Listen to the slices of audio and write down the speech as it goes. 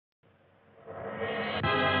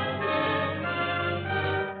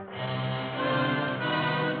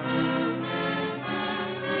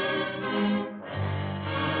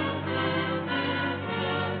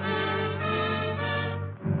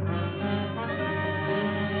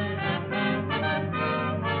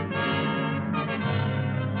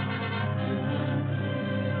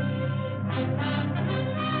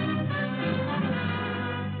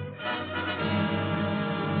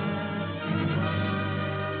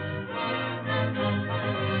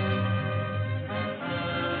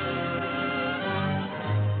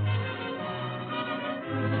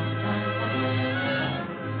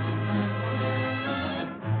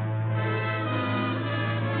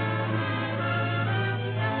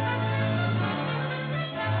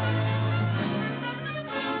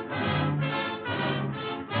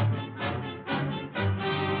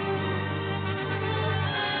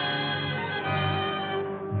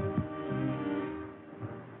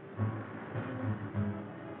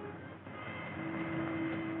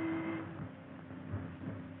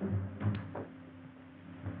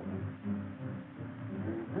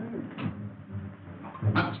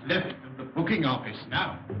booking office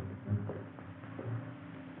now.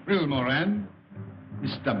 Well, Moran,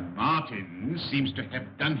 Mr. Martin seems to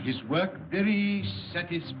have done his work very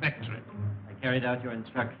satisfactorily. I carried out your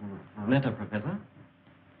instructions in the letter, Professor.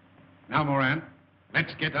 Now, Moran,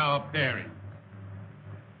 let's get our bearings.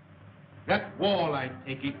 That wall, I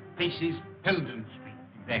take it, faces Peldon Street.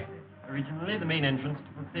 Exactly. Originally the main entrance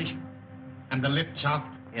to the station. And the lift shaft?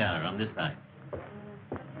 Here, on this side.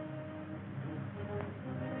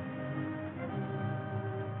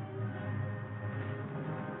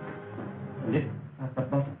 Lift at the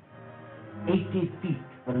bottom. 80 feet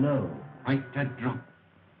below. Quite a drop.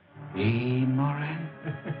 Eh, Moran?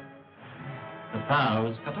 The power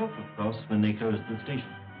was cut off, of course, when they closed the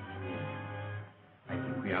station. I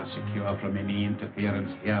think we are secure from any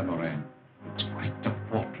interference here, Moran. It's quite a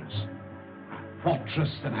fortress. A fortress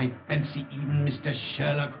that I fancy even Mr.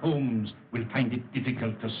 Sherlock Holmes will find it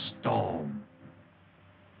difficult to storm.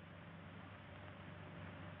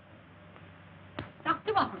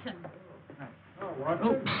 Dr. Watson.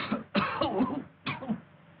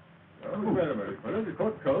 Oh, very, very well. You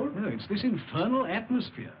caught cold? No, it's this infernal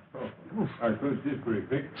atmosphere. Oh, I suppose it is pretty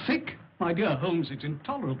thick. Thick? My dear Holmes, it's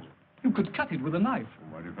intolerable. You could cut it with a knife.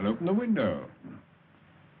 What if I open the window?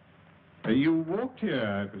 You walked here,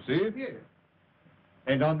 I perceive. Yes.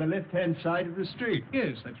 And on the left-hand side of the street.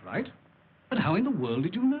 Yes, that's right. But how in the world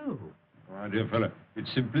did you know? My dear fellow,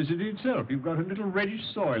 it's simplicity itself. You've got a little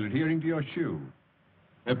reddish soil adhering to your shoe.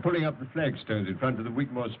 They're pulling up the flagstones in front of the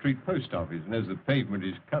Wigmore Street post office, and as the pavement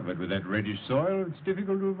is covered with that reddish soil, it's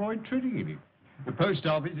difficult to avoid treading in it. The post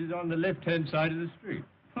office is on the left-hand side of the street.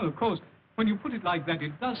 Well, of course, when you put it like that,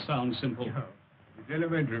 it does sound simple. No, it's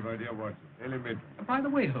elementary, my dear Watson. Elementary. By the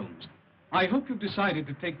way, Holmes, I hope you've decided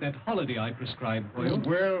to take that holiday I prescribed for you.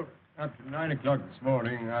 Well, up to 9 o'clock this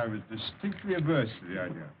morning, I was distinctly averse to the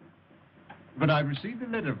idea. But I've received a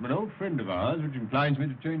letter from an old friend of ours which inclines me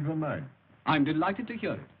to change my mind. I'm delighted to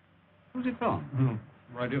hear it. Who's it from?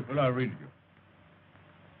 My dear fellow, I'll read it to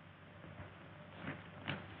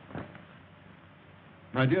you.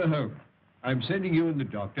 My dear Holmes, I'm sending you and the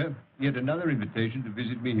doctor yet another invitation to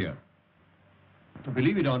visit me here.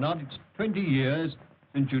 Believe it or not, it's 20 years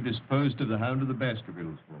since you disposed of the hound of the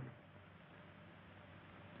Baskervilles for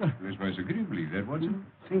me. Bless my soul, can you believe that, Watson?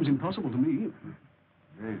 Seems impossible to me.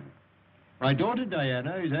 Amazing. My daughter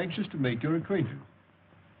Diana is anxious to make your acquaintance.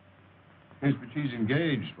 Yes, but she's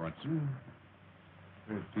engaged, Watson.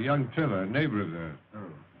 Yes, to young Trevor, a neighbor of theirs.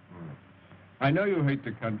 I know you hate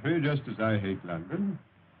the country just as I hate London.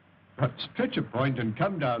 But stretch a point and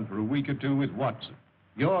come down for a week or two with Watson.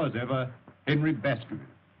 Yours ever, Henry Baskerville.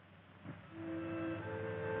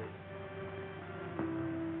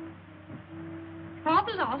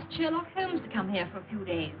 Father's asked Sherlock Holmes to come here for a few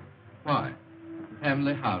days. Why? The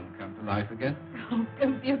family hound come to life again? Oh,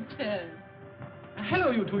 don't be absurd. Hello,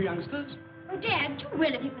 you two youngsters. Oh, Dad, do you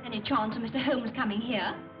really think there's any chance of Mr. Holmes coming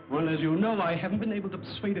here? Well, as you know, I haven't been able to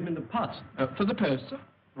persuade him in the past. For the post, sir?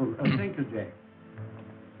 Thank you, Jack.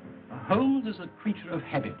 Holmes is a creature of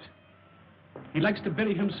habit. He likes to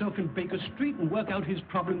bury himself in Baker Street and work out his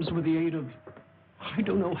problems with the aid of, I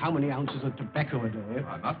don't know how many ounces of tobacco a day.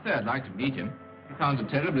 I must say I'd like to meet him. He sounds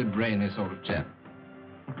a terribly brainy sort of chap.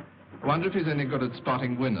 I wonder if he's any good at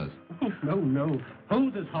spotting winners. No.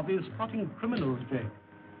 Holmes' hobby is spotting criminals, Jack.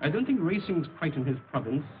 I don't think racing's quite in his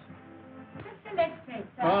province. Mr. Lestrade,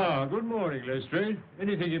 sir. Ah, good morning, Lestrade.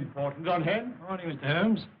 Anything important on hand? Morning, Mr.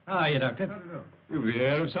 Holmes. How are you, Doctor? No. You've the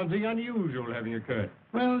air of something unusual having occurred.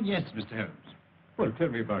 Well, yes, Mr. Holmes. Well, tell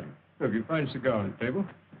me about it. Look, you find a cigar on the table.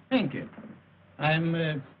 Thank you.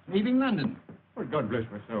 I'm leaving London. Well, God bless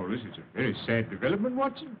my soul. This is a very sad development,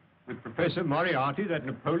 Watson. With Professor Moriarty, that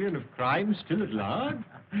Napoleon of crime, still at large.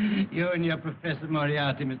 You and your Professor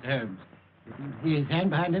Moriarty, Mr. Holmes. You can see his hand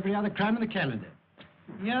behind every other crime in the calendar.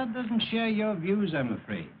 The Yard doesn't share your views, I'm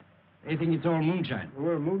afraid. They think it's all moonshine.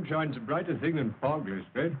 Well, moonshine's a brighter thing than fog,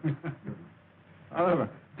 Lestrade. However,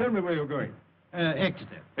 tell me where you're going.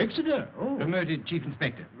 Exeter. Exeter? Oh. Promoted Chief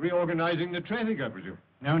Inspector. Reorganizing the traffic, I presume.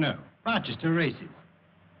 No. Barchester races.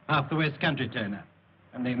 Half the West Country turn up.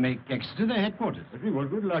 And they make Exeter their headquarters. Well,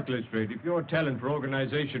 good luck, Lestrade. If your talent for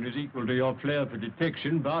organization is equal to your flair for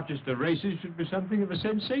detection, Barchester races should be something of a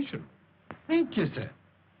sensation. Thank you, sir.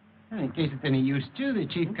 Well, in case it's any use to you, the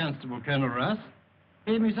Chief Constable, Colonel Ross,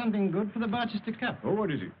 gave me something good for the Barchester Cup. Oh,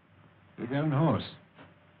 what is it? His own horse.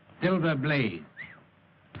 Silver Blaze.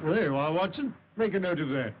 Well, there you are, Watson. Make a note of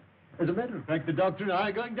that. As a matter of fact, the doctor and I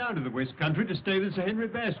are going down to the West Country to stay with Sir Henry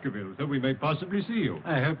Baskerville, so we may possibly see you.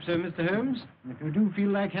 I hope so, Mr. Holmes. And if you do feel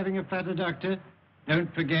like having a fatter doctor,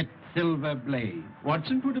 don't forget Silver Blaze.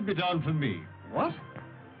 Watson, put a bit on for me. What?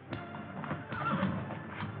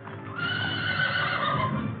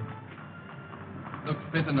 Looks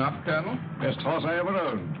fit enough, Colonel. Best horse I ever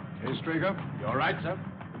owned. Hey, Straker? You're right, sir.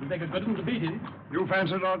 It'll take a good one to beat it. You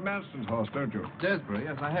fancy Lord Manston's horse, don't you? Desbury,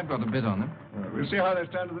 yes, I have got a bit on him. We'll see how they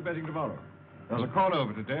stand at the betting tomorrow. There's a call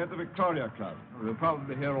over today at the Victoria Club. We'll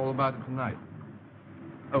probably hear all about it tonight.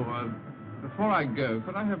 Oh, before I go,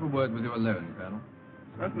 could I have a word with you alone, Colonel?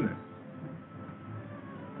 Certainly.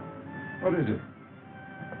 What is it?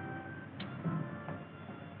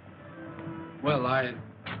 Well, I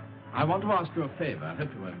want to ask you a favor. I hope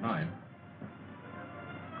you won't mind.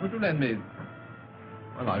 Could you lend me...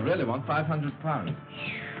 Well, I really want £500.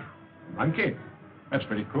 Monkey. That's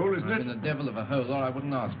pretty cool, isn't I'm it? in a devil of a hole, or I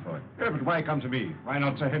wouldn't ask for it. Yeah, but why come to me? Why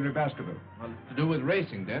not Sir Henry Baskerville? Well, it's to do with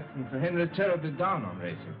racing debts, and Sir Henry's terribly down on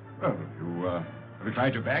racing. Well, have you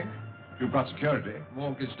tried your bank? You've got security.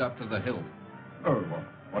 Mortgaged up to the hilt. Oh, well,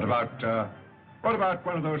 what about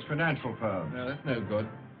one of those financial firms? No, that's no good.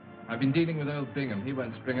 I've been dealing with old Bingham. He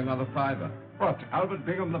won't spring another fiver. What, Albert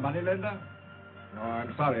Bingham, the moneylender? No,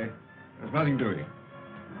 I'm sorry. There's nothing doing.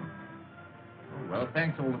 Oh, well,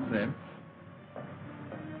 thanks all the same.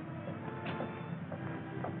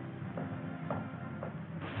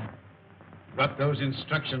 Got those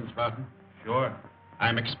instructions, Barton? Sure.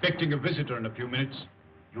 I'm expecting a visitor in a few minutes.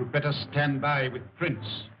 You'd better stand by with Prince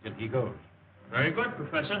till he goes. Very good,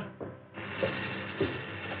 Professor.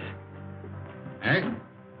 Eh?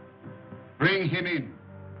 Bring him in.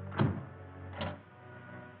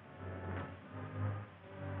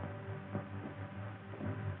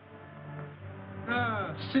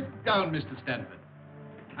 Sit down, Mr. Stanford.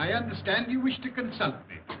 I understand you wish to consult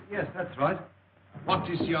me. Yes, that's right. What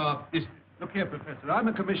is your business? Look here, Professor. I'm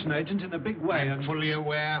a commission agent in a big way, I'm fully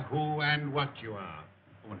aware who and what you are.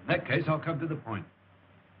 Well, in that case, I'll come to the point.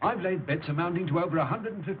 I've laid bets amounting to over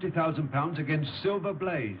 £150,000 against Silver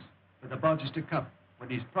Blaze for the Barchester Cup, when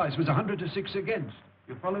his price was 100 to 6 against.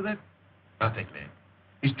 You follow that? Perfectly.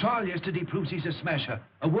 His trial yesterday proves he's a smasher,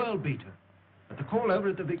 a world beater. At the call over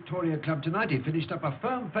at the Victoria Club tonight, he finished up a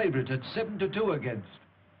firm favourite at 7 to 2 against.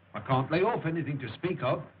 I can't lay off anything to speak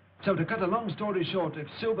of, so to cut a long story short, if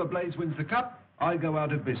Silver Blaze wins the cup, I go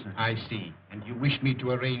out of business. I see. And you wish me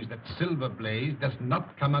to arrange that Silver Blaze does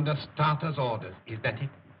not come under starter's orders. Is that it?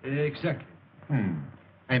 Exactly.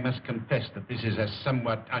 I must confess that this is a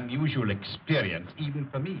somewhat unusual experience, even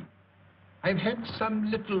for me. I've had some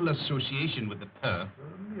little association with the turf,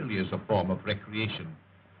 merely as a form of recreation.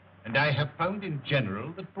 And I have found in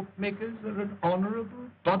general that bookmakers are an honorable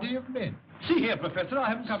body of men. See here, Professor, I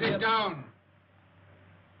haven't come here... Sit down.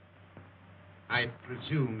 I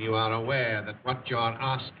presume you are aware that what you're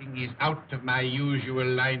asking is out of my usual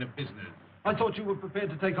line of business. I thought you were prepared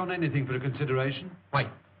to take on anything for a consideration.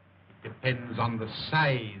 Quite. It depends on the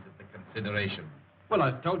size of the consideration. Well,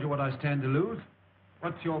 I've told you what I stand to lose.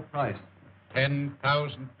 What's your price?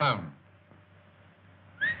 £10,000.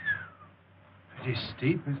 Pretty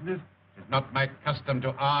steep, isn't it? It's not my custom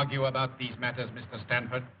to argue about these matters, Mr.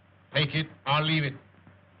 Stanford. Take it or leave it.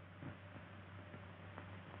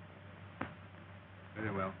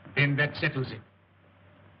 Very well. Then that settles it.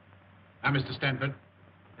 Now, Mr. Stanford,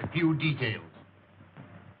 a few details.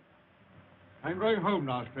 I'm going home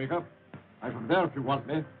now, Straker. I'm from there if you want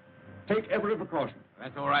me. Take every precaution.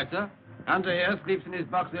 That's all right, sir. Hunter here sleeps in his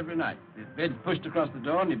box every night. His bed's pushed across the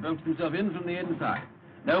door and he bolts himself in from the inside.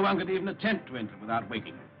 No one could even attempt to enter without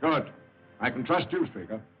waking him. Good. I can trust you,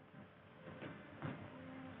 Straker.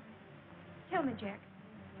 Tell me, Jack,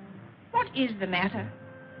 what is the matter?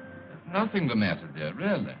 There's nothing the matter, dear,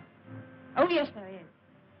 really. Oh, yes, there is.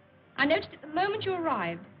 I noticed it the moment you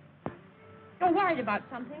arrived. You're worried about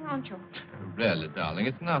something, aren't you? Really, darling,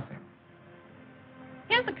 it's nothing.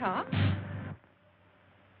 Here's the car.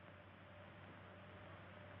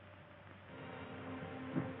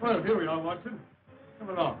 Well, here we are, Watson. Come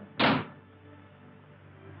along.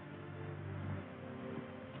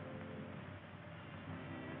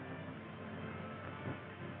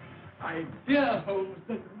 My dear Holmes,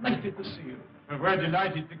 delighted to see you. We're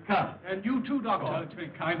delighted to come. And you too, Doctor. Oh, it's very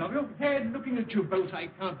kind of you. Head, looking at you both, I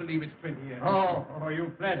can't believe it's 20 years. Oh,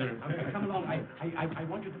 you flatter. Okay, come along. I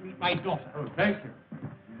want you to meet my daughter. Oh, thank you.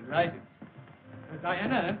 Delighted.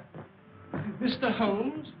 Diana, this is Mr.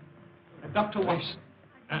 Holmes and Dr. Watson.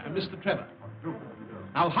 Mr. Trevor.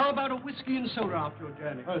 Now, how about a whiskey and soda after your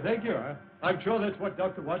journey? Oh, thank you. I'm sure that's what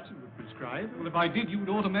Dr. Watson would prescribe. Well, if I did, you'd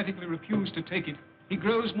automatically refuse to take it. He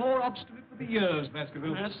grows more obstinate with the years,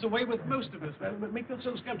 Baskerville. That's the way with most of us. Well, make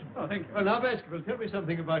yourselves comfortable. Oh, thank you. Well, now, Baskerville, tell me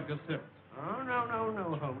something about yourself. Oh,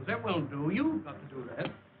 no, Holmes. That won't do. You've got to do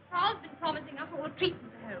that. Carl's been promising us all a treat,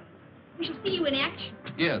 Mr. Holmes. We shall see you in action.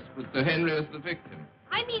 Yes, with Sir Henry as the victim.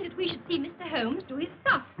 I mean that we should see Mr. Holmes do his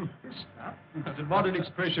stuff. That's a modern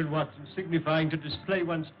expression, Watson, signifying to display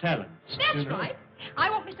one's talents. That's right. I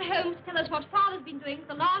want Mr. Holmes to tell us what Father's been doing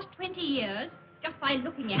for the last 20 years, just by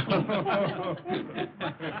looking at him.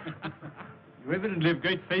 You evidently have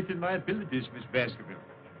great faith in my abilities, Miss Baskerville.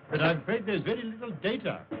 But I'm afraid there's very little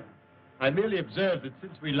data. I merely observed that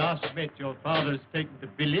since we last met, your father has taken to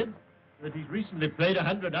billiards, that he's recently played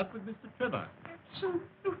 100 up with Mr. Trevor.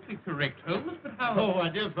 Absolutely correct, Holmes, but how... Oh, my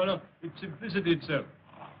dear fellow, it's simplicity itself.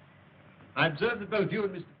 I observed that both you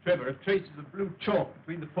and Mr. Trevor have traces of blue chalk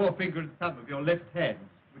between the forefinger and thumb of your left hand,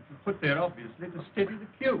 which you put there, obviously, to steady the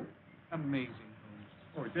cue. Amazing,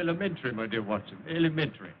 Holmes. Oh, it's elementary, my dear Watson,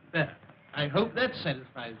 elementary. There. I hope that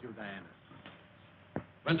satisfies you, Diana.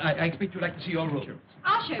 Well, I expect you'd like to see your room.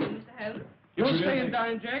 I'll show you, Mr. Holmes. You'll stay and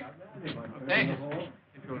dine, Jack? Thanks.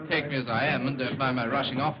 If you'll take me as I am and don't mind my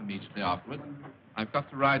rushing off immediately afterwards, I've got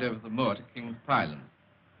to ride over the moor to King's Pyland.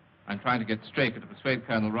 I'm trying to get Straker to persuade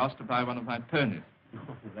Colonel Ross to buy one of my ponies.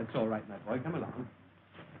 Oh, that's all right, my boy. Come along.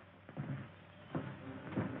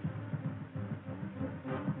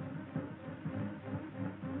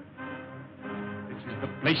 This is the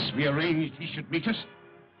place we arranged he should meet us.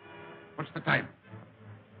 What's the time?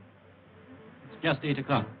 It's just 8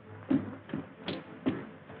 o'clock.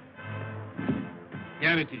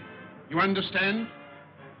 Here it is. You understand?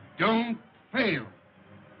 Don't fail.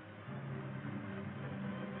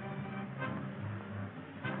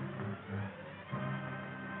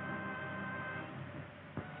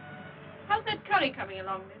 How's that curry coming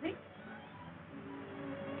along, Lizzie?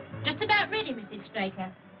 Just about ready, Mrs.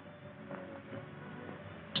 Straker.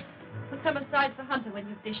 Put some aside for Hunter when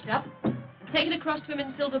you've dished up, and take it across to him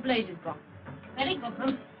in Silver Blaze's box. Very good,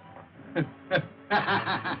 ma'am.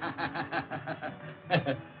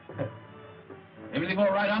 Everything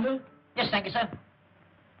all right, Hunter? Yes, thank you, sir.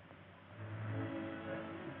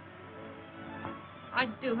 I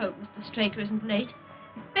do hope Mr. Straker isn't late,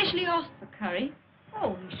 especially asked for curry.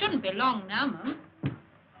 Oh, he shouldn't be long now, ma'am.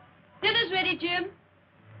 Dinner's ready, Jim.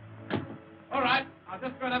 All right. I'll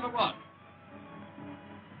just go and have a watch.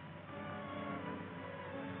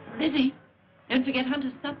 Lizzie, don't forget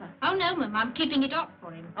Hunter's supper. Oh, no, ma'am, I'm keeping it up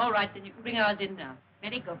for him. All right, then you can bring ours in now.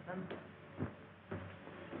 Very good, ma'am.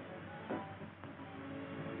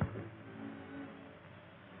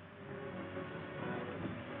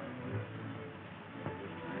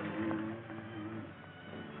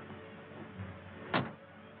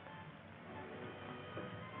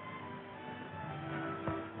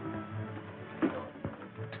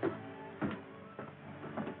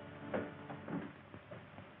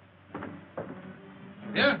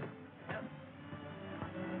 Yeah?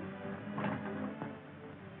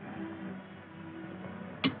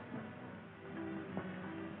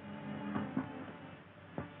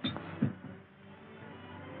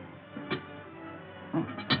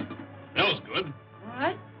 Smells good. All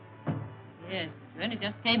right? Yes, you only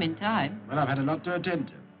just came in time. Well, I've had a lot to attend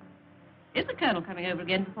to. Is the Colonel coming over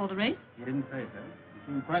again before the race? He didn't say so. He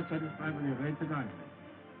seemed quite satisfied when he agreed to dine with me.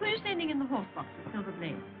 Who are you sending in the horse box at Silver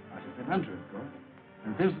Blaze? I should say Hunter, of course.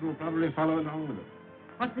 And Pilson will probably follow along with him.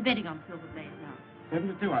 What's the betting on Silver Blaze now?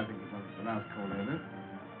 7-2, I think it was the last call over.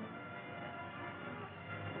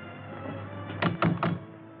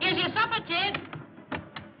 Here's your supper, Ted.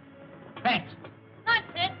 Thanks. Night,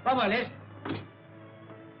 Ted. Bye-bye, Liz.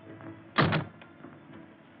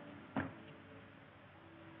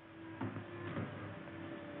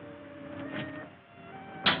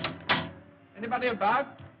 Anybody about?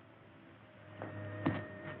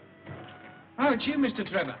 Oh, it's you, Mr.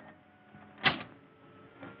 Trevor.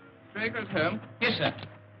 Straker's home? Yes, sir.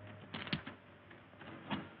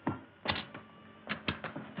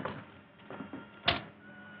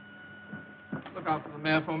 Look out for the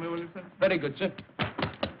mare for me, will you, sir? Very good, sir.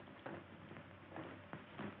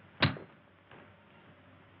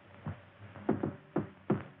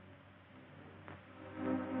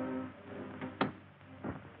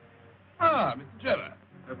 Ah, Mr. Trevor.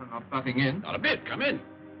 Trevor not butting in. Not a bit. Come in.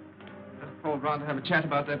 Just called round to have a chat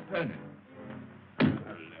about that pony.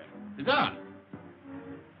 Sit down.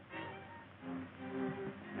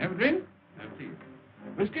 Have a drink? No, please.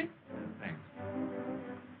 Whiskey? Thanks.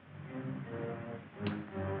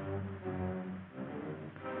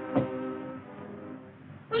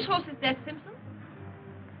 Whose horse is that, Simpson?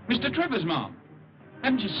 Mr. Trevor's, Ma'am.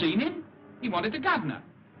 Haven't you seen him? He wanted the governor.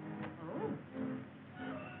 Oh.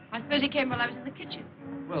 I suppose he came while I was in the kitchen.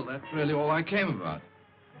 Well, that's really all I came about.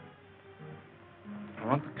 I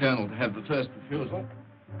want the Colonel to have the first refusal.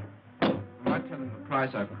 I might tell him the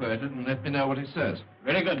price I've quoted and let me know what he says.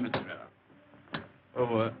 Very good, Mr. Trevor. Oh,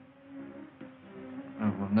 well,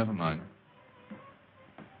 never mind.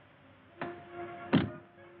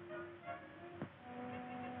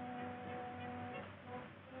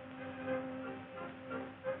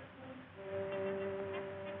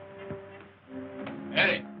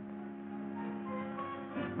 Mary.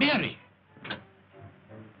 Mary.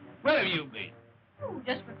 Where have you been? Oh,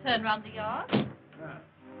 just returned round the yard.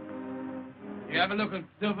 You have a look at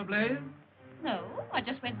Silver Blaze? No, I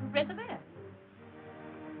just went for a breath of air.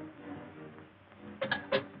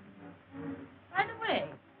 By the way,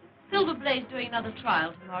 Silver Blaze doing another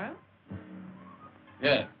trial tomorrow?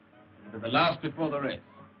 Yes. The last before the race.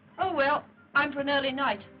 Oh, well, I'm for an early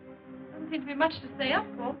night. Doesn't seem to be much to stay up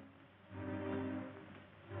for.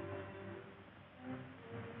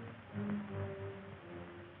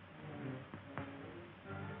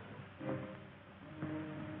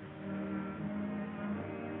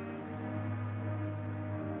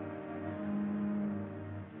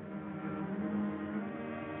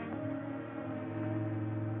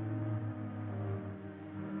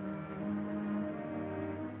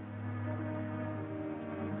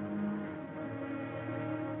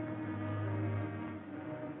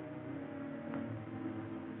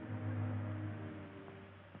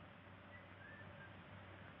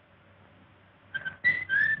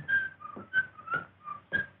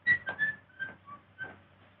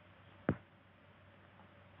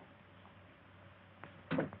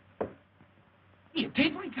 Here,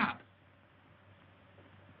 Ted, wake up.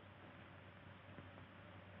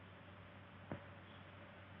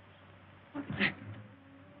 What has happened?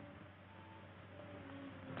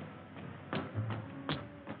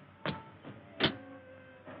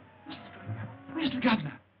 Where's the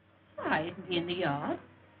governor? Why, isn't he in the yard?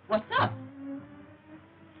 What's up?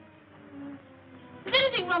 Is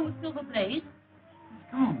anything wrong with Silver Blaze?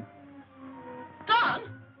 He's gone. Gone?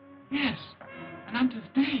 Yes. And Hunter's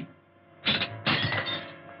dead.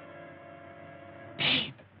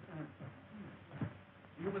 Dead.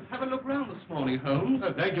 You must have a look round this morning, Holmes.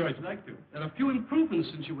 Oh, thank you, I'd like to. There are a few improvements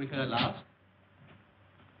since you were here last.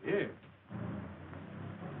 Yes.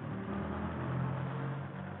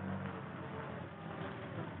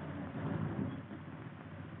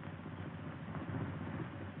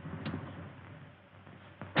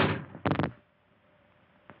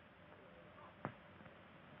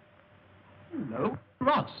 Hello,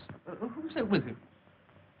 Ross. Who's there with him?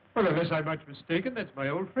 Well, unless I'm much mistaken, that's my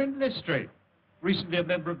old friend Lestrade. Recently a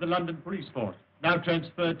member of the London police force, now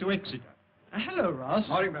transferred to Exeter. Hello, Ross.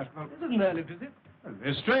 Morning, Baskerville. This is an early visit. Well,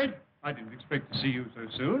 Lestrade, I didn't expect to see you so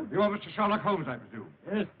soon. You are Mr. Sherlock Holmes, I presume.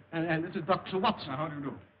 Yes, and this is Dr. Watson. How do you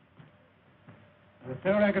do?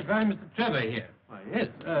 So I could find Mr. Trevor here. Why, yes,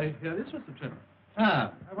 here is Mr. Trevor.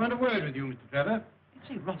 Ah, I want a word with you, Mr. Trevor.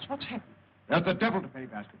 Say, Ross, what's happened? There's the devil to pay,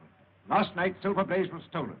 Baskerville. Last night, Silver Blaze was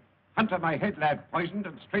stolen. Hunter, my head lad, poisoned,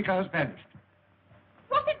 and Straker has vanished.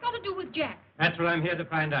 What's it got to do with Jack? That's what I'm here to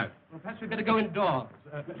find out. Well, perhaps we'd better go indoors.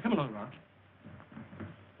 Come along, Ross.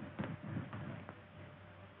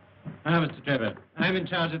 Now, Mr. Trevor, I'm in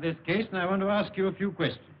charge of this case, and I want to ask you a few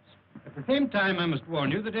questions. At the same time, I must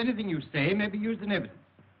warn you that anything you say may be used in evidence.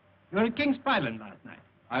 You were at King's Pyland last night.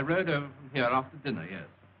 I rode over from here after dinner, yes.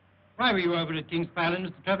 Why were you over at King's Pyland,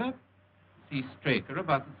 Mr. Trevor? See Straker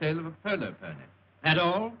about the sale of a polo pony. That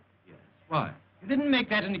all? Yes. Why? You didn't make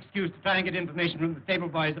that an excuse to try and get information from the stable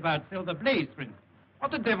boys about Silver Blaze, for instance.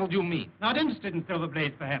 What the devil do you mean? Not interested in Silver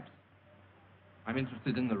Blaze, perhaps. I'm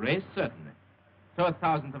interested in the race, certainly. So are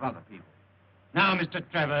thousands of other people. Now, Mr.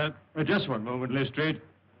 Trevor. Just one moment, Lestrade,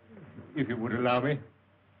 if you would allow me.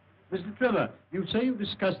 Mr. Trevor, you say you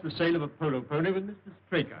discussed the sale of a polo pony with Mr.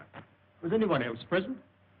 Straker. Was anyone else present?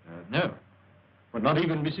 No. But not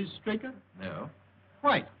even Mrs. Straker? No.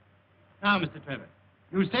 Quite. Now, Mr. Trevor,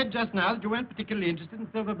 you said just now that you weren't particularly interested in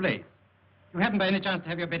Silver Blaze. You happen by any chance to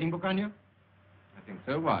have your betting book on you? I think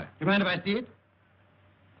so. Why? Do you mind if I see it?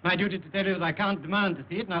 It's my duty to tell you that I can't demand to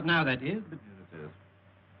see it, not now, that is, but... Yes, it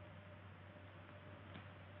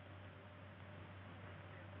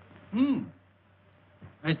is.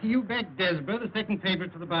 I see you backed Desborough, the second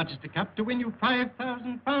favourite for the Barchester Cup, to win you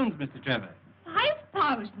 £5,000, Mr. Trevor.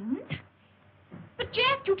 5,000? But,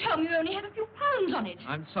 Jack, you told me you only had a few pounds on it.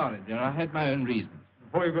 I'm sorry, dear. I had my own reasons.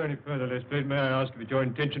 Before you go any further, Lestrade, may I ask if it's your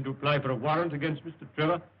intention to apply for a warrant against Mr.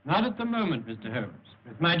 Trevor? Not at the moment, Mr. Holmes.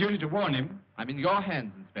 It's my duty to warn him. I'm in your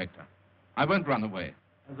hands, Inspector. I won't run away.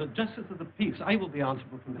 As a justice of the peace, I will be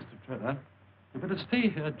answerable for Mr. Trevor. You better stay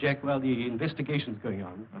here, Jack, while the investigation's going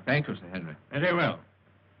on. Well, thank you, Sir Henry. Very well.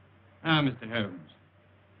 Now, Mr. Holmes,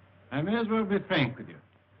 I may as well be frank with you.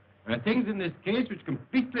 There are things in this case which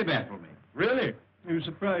completely baffle me. Really? You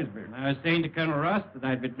surprise me. I was saying to Colonel Ross that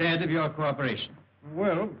I'd be glad of your cooperation.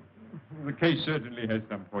 Well, the case certainly has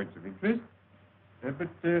some points of interest. But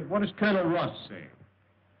what does Colonel Ross say?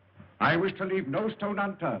 I wish to leave no stone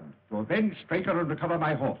unturned to avenge Straker and recover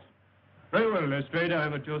my horse. Very well, Lestrade, I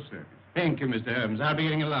am at your service. Thank you, Mr. Holmes. I'll be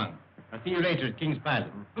getting along. I'll see you later at King's Palace.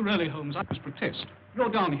 Really, Holmes, I must protest. You're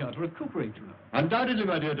down here to recuperate, you know. Undoubtedly,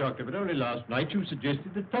 my dear doctor, but only last night you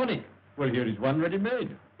suggested a tonic. Well, here is one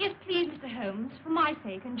ready-made. Yes, please, Mr. Holmes, for my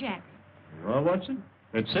sake and Jack's. You are, Watson.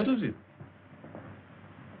 That settles it.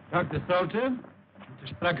 Dr. Salter,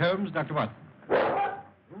 Mr. Sherlock Holmes, Dr. Watson.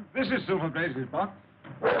 This is Silver Blaze's box.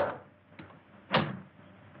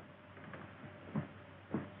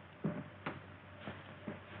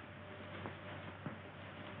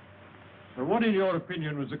 So what, in your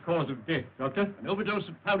opinion, was the cause of death, Doctor? An overdose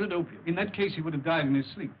of powdered opium. In that case, he would have died in his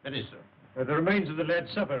sleep. That is so. The remains of the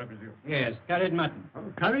lad's supper, I presume? Yes, curried mutton. Oh,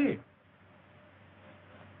 curry?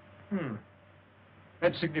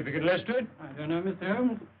 That's significant, Lestrade. I don't know, Mr.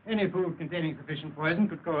 Holmes. Any food containing sufficient poison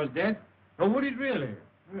could cause death. Oh, would it really?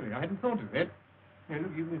 Really, I hadn't thought of that. Now,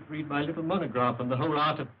 look, you must read my little monograph on the whole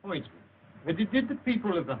art of poisoning. But did the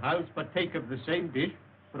people of the house partake of the same dish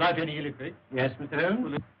without any ill effect? Yes, Mr.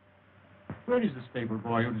 Holmes. Where is the stable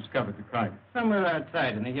boy who discovered the crime? Somewhere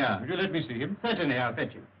outside in the yard. Would you let me see him? Certainly, I'll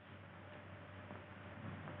fetch him.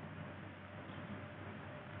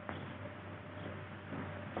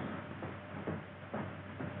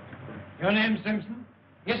 Your name, Simpson?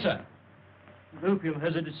 Yes, sir. The opium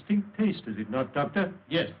has a distinct taste, does it not, Doctor?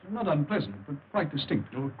 Yes. Not unpleasant, but quite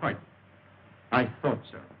distinct. Oh, quite. I thought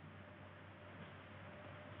so.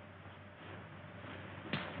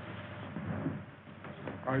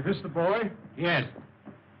 Is this the boy? Yes.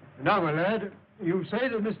 Now, my lad, you say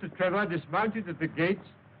that Mr. Trevor dismounted at the gates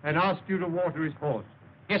and asked you to water his horse.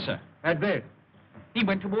 Yes, sir. And then? He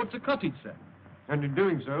went towards the cottage, sir. And in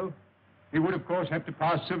doing so, he would, of course, have to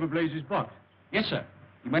pass Silver Blaze's box. Yes, sir.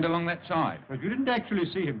 He went along that side. But you didn't actually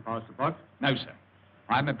see him pass the box? No, sir.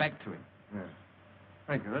 I went back to him. Yes.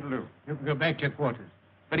 Thank you, that'll do. You can go back to your quarters.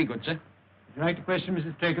 Very good, sir. Would you like to question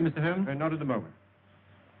Mrs. Straker, Mr. Holmes? Not at the moment.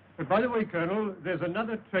 But by the way, Colonel, there's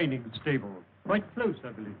another training stable. Quite close, I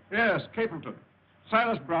believe. Yes, Capleton.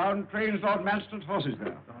 Silas Brown trains Lord Manston's horses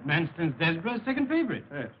there. Lord Manston's Desborough's second favorite?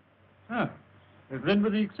 Yes. Ah. Then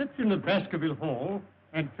with the exception of Baskerville Hall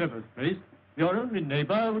and Trevor's place, your only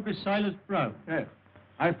neighbor would be Silas Brown. Yes.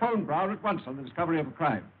 I phoned Brown at once on the discovery of a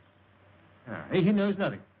crime. Ah, he knows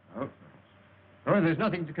nothing. Oh. Oh, there's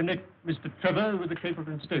nothing to connect Mr. Trevor with the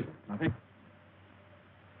Capleton stable. Nothing.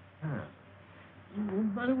 Ah.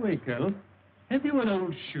 By the way, Colonel, have you an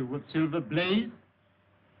old shoe of Silver Blaze?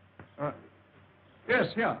 Yes,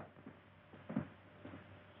 here.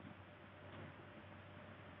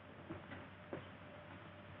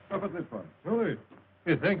 How about this one? Oh,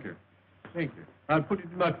 yes, thank you. Thank you. I'll put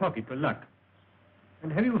it in my pocket for luck.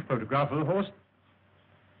 And have you a photograph of the horse?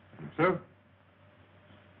 I think so.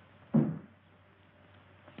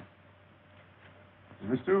 Is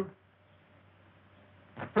this too?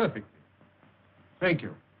 Perfectly. Thank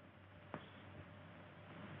you.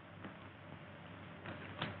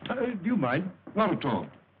 Do you mind? Not at all.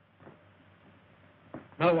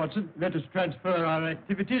 Now, Watson, let us transfer our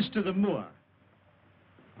activities to the moor.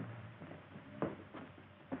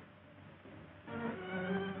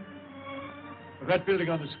 That building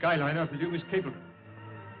on the skyline, I presume, is Capleton.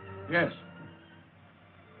 Yes.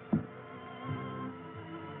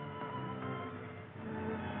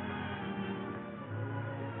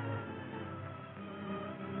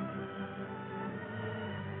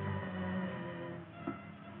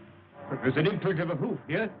 There's an imprint of a hoof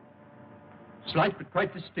here. Slight, but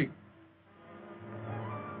quite distinct.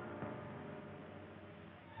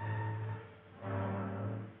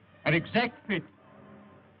 An exact fit.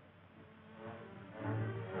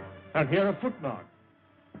 And here a footmark.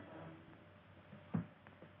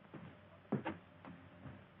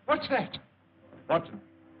 What's that? Watson.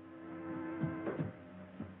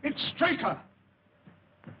 It's Straker.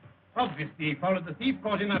 Obviously, he followed the thief,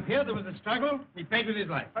 caught him up here. There was a struggle. He paid with his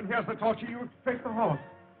life. And here's the torch he used to take the horse.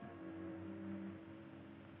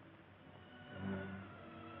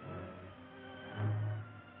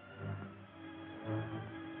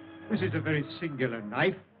 This is a very singular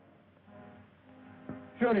knife.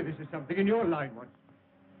 Surely this is something in your line, Watson.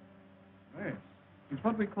 Yes. It's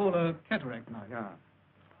what we call a cataract knife. Yeah.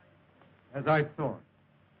 As I thought.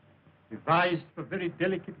 Devised for very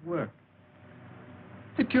delicate work.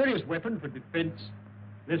 It's a curious weapon for defense.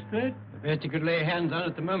 Lestrade? The best you could lay hands on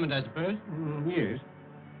at the moment, I suppose. Yes.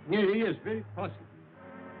 Yes, very possible.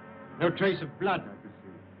 No trace of blood, I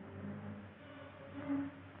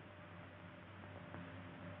presume.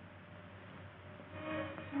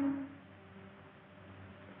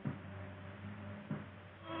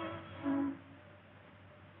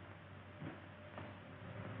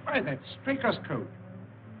 Why, that's Straker's coat.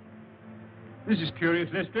 This is curious,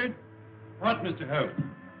 Lestrade. What, Mr. Holmes?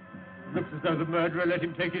 Looks as though the murderer let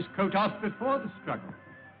him take his coat off before the struggle.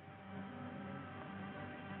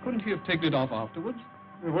 Couldn't he have taken it off afterwards?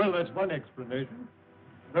 Well, that's one explanation.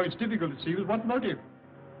 Though it's difficult to see with what motive.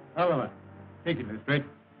 However, take it, Lestrade,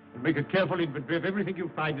 and make a careful inventory of everything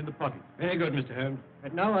you find in the pocket. Very good, Mr. Holmes.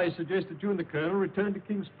 And now I suggest that you and the Colonel return to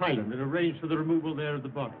King's Pyland and arrange for the removal there of the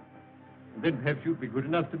body. And then perhaps you'd be good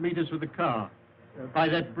enough to meet us with a car by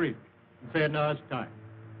that bridge in, say, an hour's time.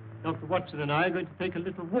 Dr. Watson and I are going to take a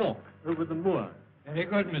little walk over the moor. Very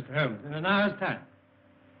good, Mr. Holmes. In an hour's time.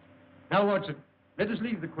 Now, Watson, let us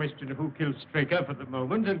leave the question of who killed Straker for the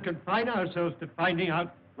moment and confine ourselves to finding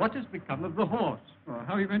out what has become of the horse. Well,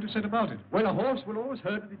 how are you going to set about it? Well, a horse will always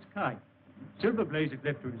herd of its kind. Silverblaze, if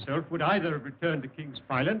left to himself, would either have returned to King's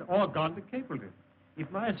Pyland or gone to Capleton.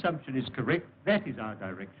 If my assumption is correct, that is our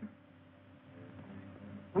direction.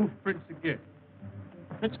 Hoof prints again.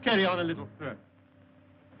 Let's carry on a little further.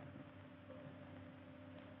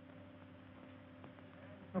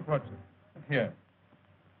 Look, Watson. Look here.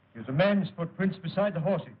 There's a man's footprints beside the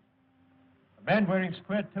horses. A man wearing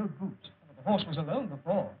square-toed boots. The horse was alone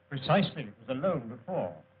before. Precisely. It was alone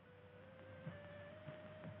before.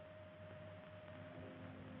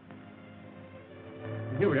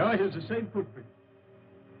 Here we are. Here's the same footprint.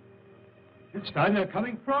 This time they're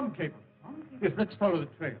coming from Capleton. Yes, let's follow the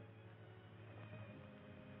trail.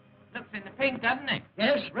 Looks in the pink, doesn't it?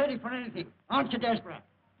 Yes, ready for anything. Aren't you desperate?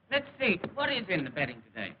 Let's see. What is in the betting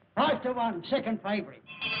today? 5-1, second favourite.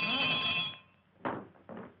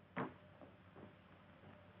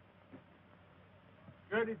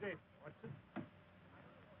 Early day, Watson.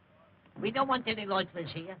 We don't want any like this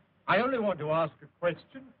here. I only want to ask a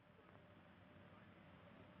question.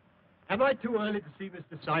 Am I too early to see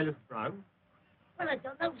Mr. Silas Brown? Well, I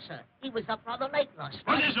don't know, sir. He was up rather late last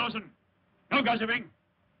What night. is Orson? No gossiping.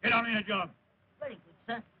 Get on with your job. Very good,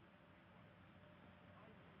 sir.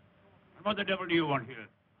 And what the devil do you want here?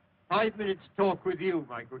 5 minutes talk with you,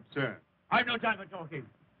 my good sir. I've no time for talking.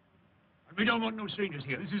 And we don't want no strangers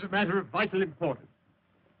here. This is a matter of vital importance.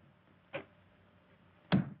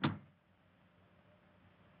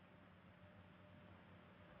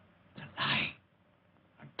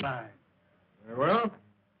 Bye. Very well.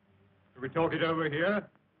 Shall we talk it over here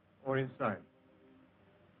or inside?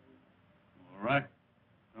 All right.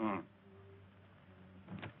 Come on.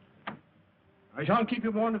 I shan't keep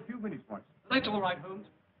you more than a few minutes, Watson. That's all right, Holmes.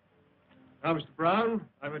 Now, Mr. Brown,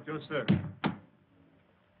 I'm at your service.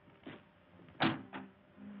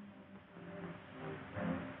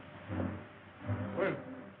 Well,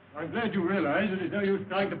 I'm glad you realize that it's no use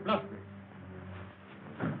trying to bluff me.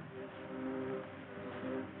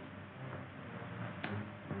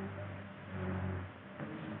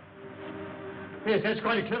 Yes, that's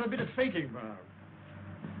quite a clever bit of faking, Brown.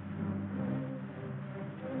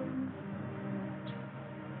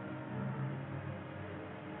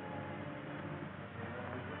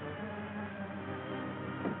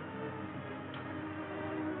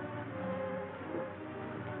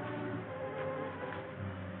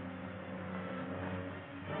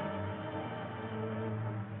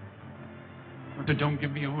 But don't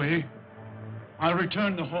give me away. I'll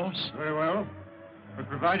return the horse. Very well. But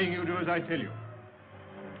providing you do as I tell you.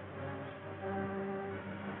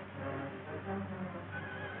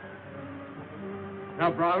 Now,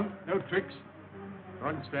 Brown, no tricks. You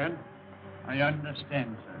understand? I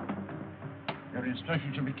understand, sir. Your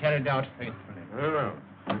instructions shall be carried out faithfully. Very well.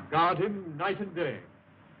 Guard him night and day.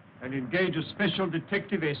 And engage a special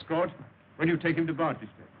detective escort when you take him to Barchester.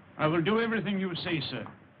 I will do everything you say, sir.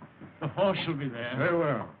 The horse shall be there. Very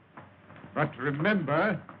well. But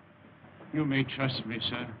remember... You may trust me,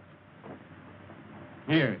 sir.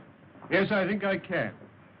 Yes. Yes, I think I can.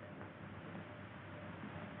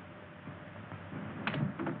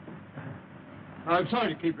 I'm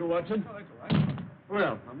sorry to keep you, Watson. Oh, that's all right.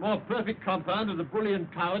 Well, a more perfect compound of the bully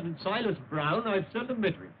and coward than Silas Brown I've seldom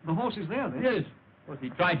met with. The horse is there, then? Yes. Of course, he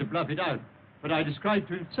tried to bluff it out. But I described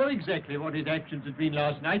to him so exactly what his actions had been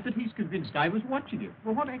last night that he's convinced I was watching him.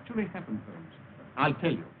 Well, what actually happened, Holmes? I'll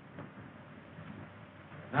tell you.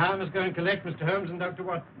 Now I must go and collect Mr. Holmes and Dr.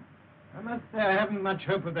 Watson. I must say I haven't much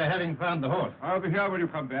hope of their having found the horse. I'll be here when you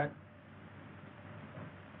come back.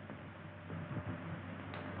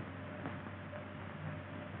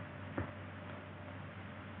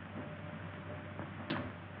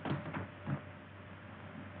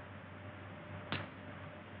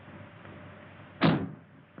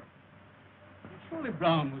 Surely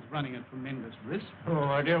Brown was running a tremendous risk. Oh,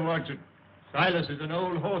 my dear Watson, Silas is an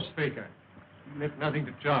old horse faker. He left nothing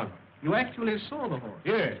to chance. You actually saw the horse?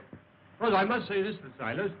 Yes. Well, I must say this for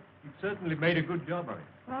Silas. He certainly made a good job of it.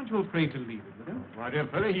 Aren't you afraid to leave it with him? My dear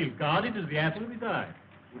fellow, he'll guard it as the apple of his eye.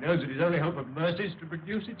 He knows that his only hope of mercy is to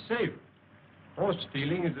produce it safe. Horse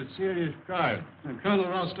stealing is a serious crime. And Colonel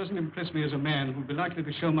Ross doesn't impress me as a man who'd be likely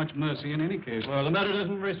to show much mercy in any case. Well, the matter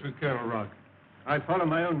doesn't rest with Colonel Rock. I follow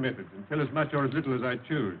my own methods and tell as much or as little as I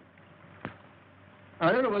choose.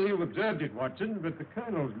 I don't know whether you've observed it, Watson, but the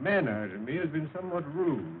Colonel's manner to me has been somewhat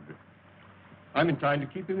rude. I'm inclined to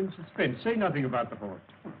keep him in suspense. Say nothing about the horse.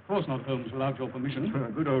 Of course not, Holmes, without your permission.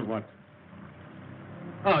 Good old Watson.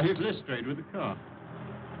 Ah, here's Lestrade with the car.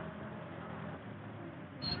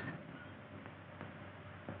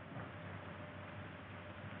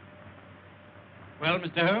 Well,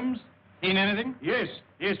 Mr. Holmes, seen anything? Yes,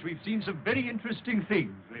 we've seen some very interesting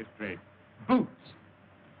things, Lestrade. Boots.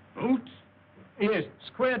 Boots? Yes,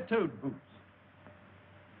 square-toed boots.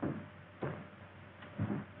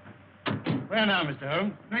 Where now, Mr.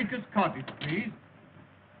 Holmes? Baker's Cottage, please.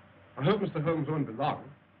 I hope Mr. Holmes won't be long.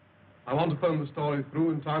 I want to phone the story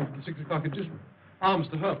through in time for the 6 o'clock edition. Ah,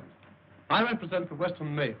 Mr. Holmes, I represent the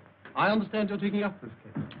Western Mail. I understand you're taking up this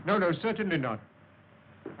case. No, certainly not.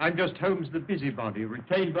 I'm just Holmes the busybody,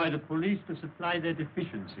 retained by the police to supply their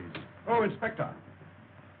deficiencies. Oh, Inspector,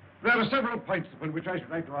 there are several points upon which I should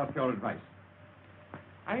like to ask your advice.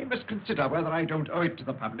 I must consider whether I don't owe it to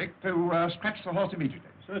the public to scratch the horse immediately.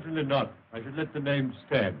 Certainly not. I should let the name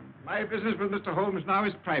stand. My business with Mr. Holmes now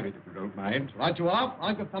is private, if you don't mind. Right you are.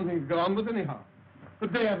 I've got something to go on with anyhow.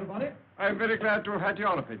 Good day, everybody. I'm very glad to have had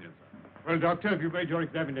your opinion, sir. Well, Doctor, have you made your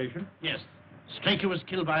examination? Yes. Straker was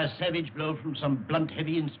killed by a savage blow from some blunt,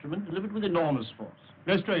 heavy instrument delivered with enormous force.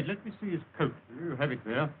 Lestrade, let me see his coat. You have it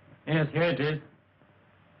there. Yes, here it is.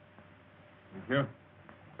 Thank you.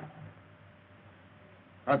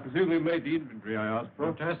 I presume you made the inventory I asked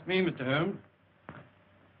for. Don't ask me, Mr. Holmes.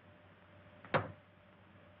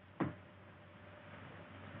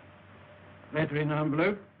 Letter in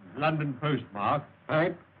envelope. London postmark.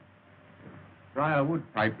 Pipe. Briar wood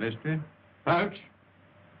pipe, Lestrade. Pouch.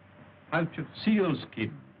 Pouch of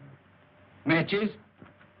sealskin. Matches.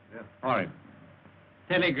 They're foreign.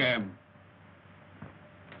 Telegram.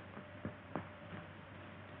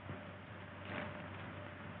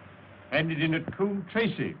 Handed in at Coombe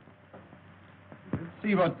Tracy. Let's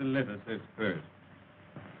see what the letter says first.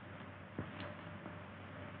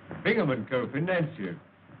 Bingham & Co., Financier.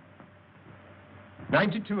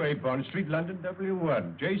 92A Bond Street, London,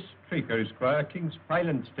 W1. J. Straker, Esquire, King's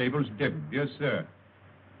Pyland Stables, Devon. Dear Sir,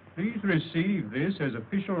 please receive this as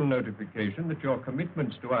official notification that your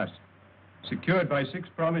commitments to us, secured by 6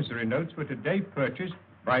 promissory notes, were today purchased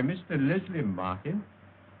by Mr. Leslie Martin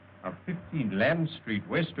of 15 Lamb Street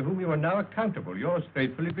West, to whom you are now accountable. Yours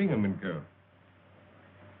faithfully, Bingham & Co.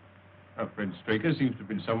 Our friend Straker seems to have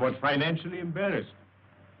been somewhat financially embarrassed.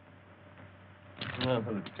 Now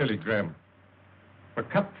for the telegram. For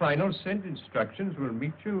cup final, send instructions. Will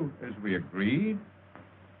meet you as we agreed.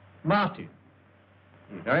 Martin.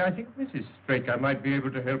 I think Mrs. Straker might be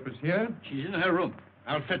able to help us here. She's in her room.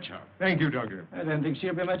 I'll fetch her. Thank you, Doctor. I don't think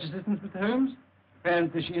she'll be much assistance, Mr. Holmes.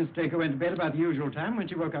 Apparently she and Straker went to bed about the usual time. When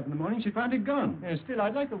she woke up in the morning, she found it gone. Still,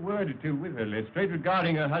 I'd like a word or two with her, Lestrade,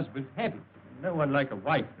 regarding her husband's habits. No one like a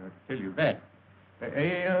wife, I'll tell you that.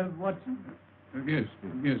 Watson? Yes,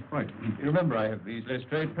 quite. You remember I have these,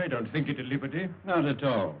 Lestrade. Pray don't think it a liberty. Not at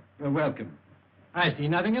all. You're welcome. I see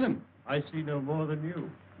nothing in them. I see no more than you.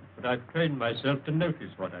 But I've trained myself to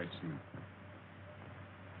notice what I see.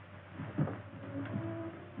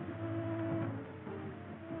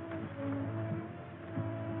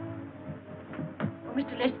 Oh,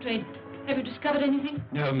 Mr. Lestrade, have you discovered anything?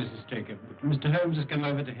 No, Mrs. Straker. But Mr. Holmes has come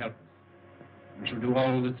over to help us. We shall do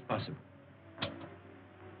all that's possible.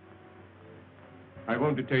 I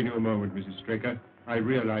won't detain you a moment, Mrs. Straker. I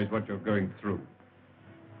realize what you're going through.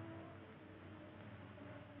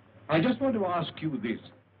 I just want to ask you this.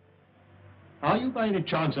 Are you by any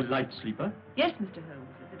chance a light sleeper? Yes, Mr. Holmes.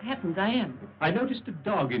 As it happens, I am. I noticed a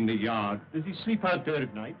dog in the yard. Does he sleep out there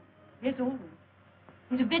at night? Yes, always.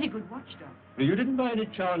 He's a very good watchdog. You didn't by any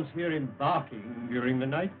chance hear him barking during the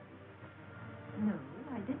night? No,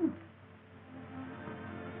 I didn't.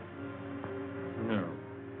 No.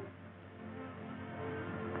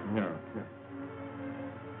 No.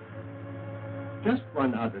 Just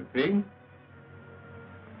one other thing.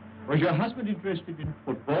 Was your husband interested in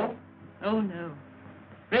football? Oh, no.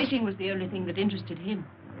 Racing was the only thing that interested him.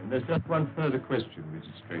 And there's just one further question,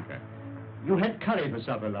 Mrs. Straker. You had curry for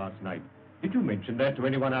supper last night. Did you mention that to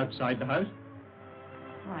anyone outside the house?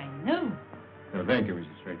 Why, no. No, thank you,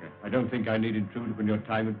 Mrs. Straker. I don't think I need intrude upon your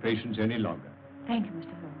time and patience any longer. Thank you,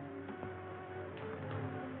 Mr. Holmes.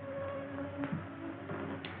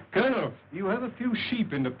 Colonel, you have a few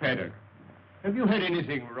sheep in the paddock. Have you had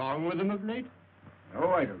anything wrong with them of late?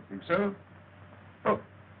 No, I don't think so. Oh,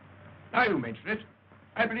 Now you mention it,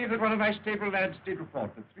 I believe that one of my stable lads did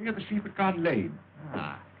report that 3 of the sheep had gone lame.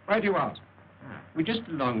 Ah. Why do you ask? Well, just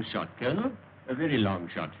a long shot, Colonel. A very long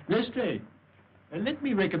shot. Lestrade, let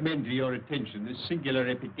me recommend to your attention this singular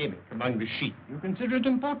epidemic among the sheep. You consider it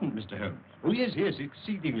important, Mr. Holmes? Oh, yes, yes,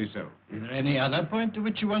 exceedingly so. Is there any other point to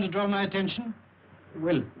which you want to draw my attention?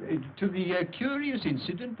 Well, to the curious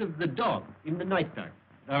incident of the dog in the nighttime.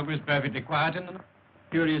 Dog was perfectly quiet in the night.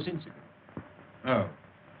 Curious incident. Oh.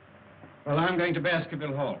 Well, I'm going to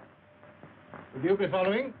Baskerville Hall. Will you be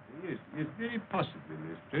following? Yes, yes, very possibly,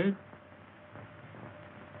 Lestrade.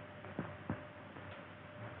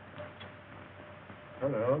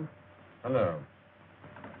 Hello. Hello.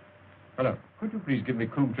 Hello. Could you please give me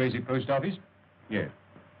Coombe Tracy Post Office? Yes.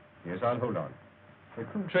 Yes, I'll hold on.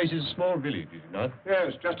 Coombe Tracy is a small village, is it not?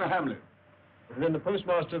 Yes, just a hamlet. And then the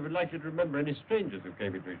postmaster would like you to remember any strangers who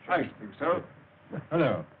came into his shop. I should think so.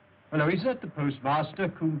 Hello. Hello, is that the postmaster,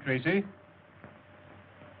 Coombe Tracy?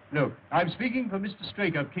 Look, I'm speaking for Mr.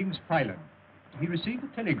 Straker of King's Pyland. He received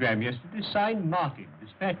a telegram yesterday signed Martin,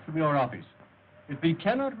 dispatched from your office. If he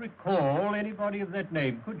cannot recall anybody of that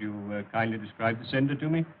name, could you kindly describe the sender to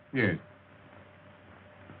me? Yes.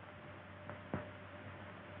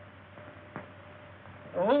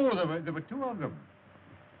 Oh, there were 2 of them.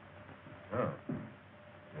 Oh.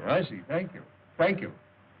 Yeah, I see. Thank you. Thank you.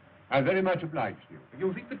 I'm very much obliged to you.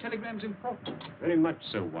 You think the telegram's important? Very much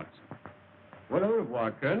so, Watson. Well, au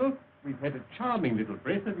revoir, Colonel. We've had a charming little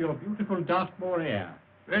breath of your beautiful Dartmoor air.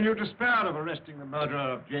 Then you despair of arresting the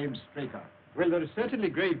murderer of James Straker. Well, there are certainly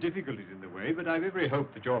grave difficulties in the way, but I've every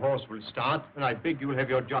hope that your horse will start, and I beg you'll have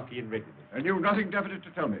your jockey in readiness. And you've nothing definite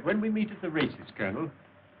to tell me? When we meet at the races, Colonel.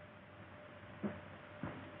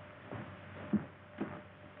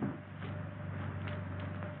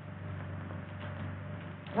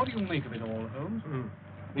 What do you make of it all, Holmes?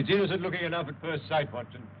 It's innocent looking enough at first sight,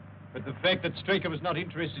 Watson. But the fact that Straker was not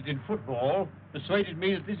interested in football persuaded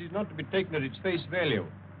me that this is not to be taken at its face value.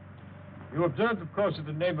 You observed, of course, that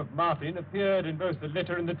the name of Martin appeared in both the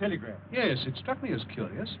letter and the telegram. Yes, it struck me as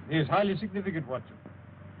curious. It is highly significant, Watson.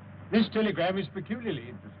 This telegram is peculiarly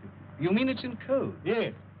interesting. You mean it's in code?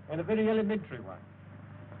 Yes, and a very elementary one.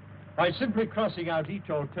 By simply crossing out each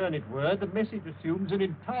alternate word, the message assumes an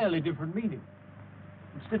entirely different meaning.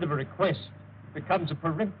 Instead of a request, it becomes a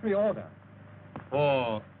peremptory order.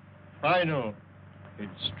 For final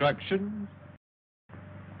instructions,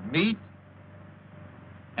 meet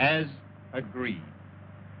as agreed.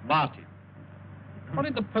 Martin. What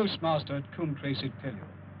did the postmaster at Coombe Tracy tell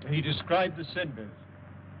you? He described the senders,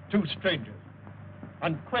 2 strangers,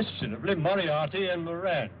 unquestionably Moriarty and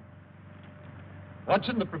Moran.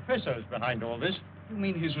 Watson, the professor, is behind all this. You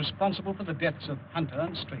mean he's responsible for the deaths of Hunter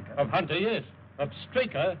and Straker? Of Hunter, yes. Of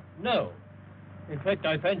Straker, no. In fact,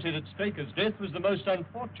 I fancy that Straker's death was the most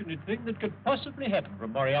unfortunate thing that could possibly happen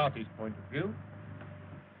from Moriarty's point of view.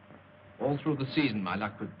 All through the season, my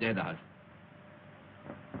luck was dead out.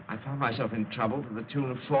 I found myself in trouble to the tune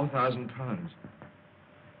of £4,000.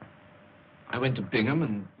 I went to Bingham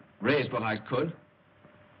and raised what I could.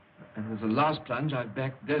 And as a last plunge, I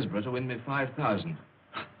backed Desborough to win me 5,000.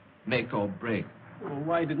 Make or break. Well,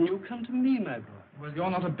 why didn't you come to me, my boy? Well,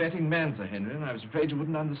 you're not a betting man, Sir Henry, and I was afraid you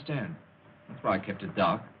wouldn't understand. That's why I kept it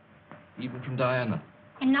dark, even from Diana.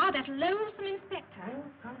 And now that loathsome inspector. Oh,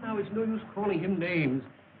 come now, it's no use calling him names.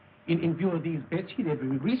 In view of these bets, he'd every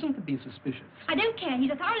reason to be suspicious. I don't care.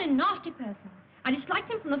 He's a thoroughly nasty person. I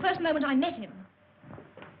disliked him from the first moment I met him.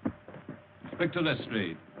 Inspector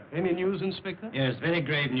Lestrade. Any news, Inspector? Yes, very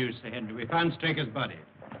grave news, Sir Henry. We found Straker's body.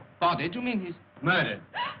 Body? Do you mean he's... Murdered.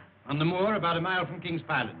 On the moor about a mile from King's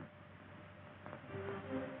Pyland.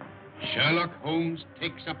 Sherlock Holmes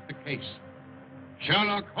takes up the case.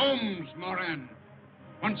 Sherlock Holmes, Moran.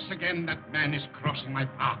 Once again, that man is crossing my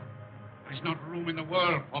path. There's not room in the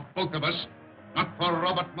world for both of us. Not for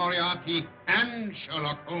Robert Moriarty and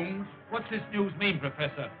Sherlock Holmes. What's this news mean,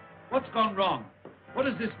 Professor? What's gone wrong? What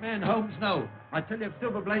does this man Holmes know? I tell you, if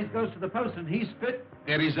Silver Blaze goes to the post and he's fit...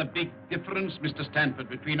 There is a big difference, Mr. Stanford,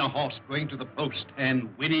 between a horse going to the post and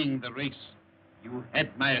winning the race. You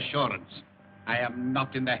had my assurance. I am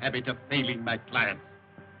not in the habit of failing my clients.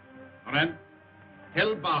 Moran,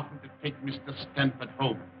 tell Barton to take Mr. Stanford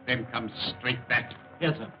home, then come straight back.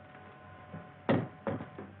 Yes, sir.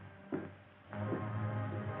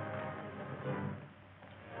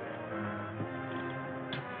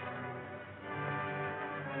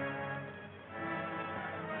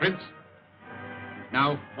 Prince, it's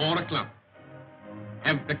now 4 o'clock.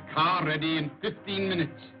 Have the car ready in 15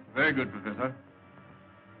 minutes. Very good, Professor.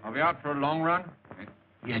 Are we out for a long run?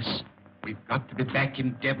 Yes, we've got to be back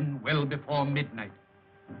in Devon well before midnight.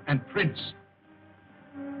 And Prince,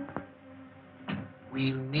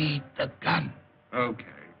 We'll need the gun. Okay.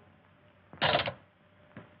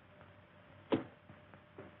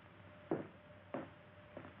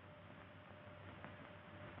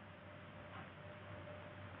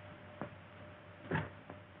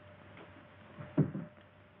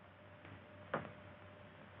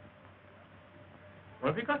 What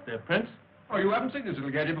have you got there, Prince? Oh, you haven't seen this little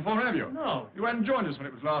gadget before, have you? No. You hadn't joined us when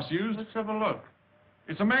it was last used. Let's have a look.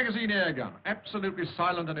 It's a magazine air gun, absolutely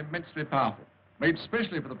silent and immensely powerful. Made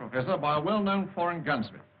specially for the Professor by a well-known foreign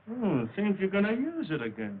gunsmith. Seems you're going to use it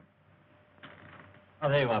again. Oh,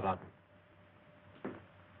 there you are, Barton.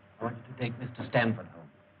 I want you to take Mr. Stanford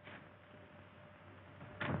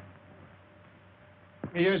home.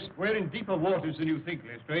 Yes, we're in deeper waters than you think,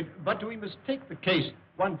 Lestrade, but we must take the case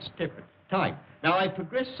one step at a time. Now, I've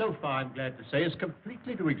progressed so far, I'm glad to say, as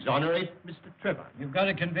completely to exonerate Mr. Trevor. You've got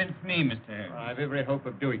to convince me, Mr. Holmes. I've every hope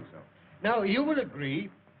of doing so. Now, you will agree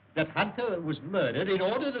that Hunter was murdered in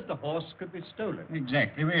order that the horse could be stolen.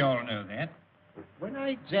 Exactly, we all know that. When I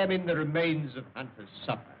examined the remains of Hunter's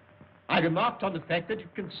supper, I remarked on the fact that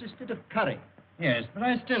it consisted of curry. Yes, but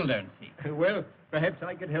I still don't see. Well, perhaps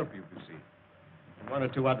I can help you, see. And one or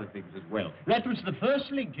two other things as well. That was the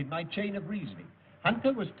first link in my chain of reasoning.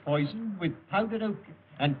 Hunter was poisoned with powdered opium,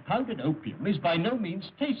 and powdered opium is by no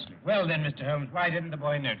means tasteless. Well, then, Mr. Holmes, why didn't the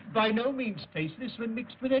boy notice? By no means tasteless when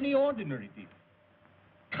mixed with any ordinary dish.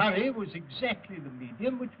 Curry was exactly the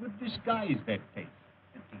medium which would disguise that taste.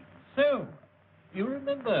 So, you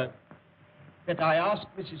remember that I asked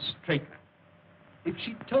Mrs. Straker if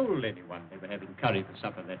she told anyone they were having curry for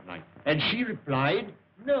supper that night, and she replied,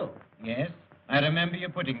 no. Yes, I remember you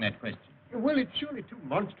putting that question. Well, it's surely too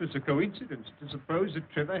monstrous a coincidence to suppose that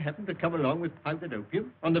Trevor happened to come along with powdered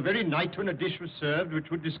opium on the very night when a dish was served which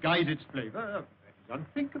would disguise its flavor. That is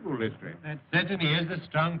unthinkable, Lestrade. That certainly is a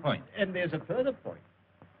strong point. And there's a further point,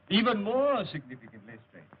 even more significant,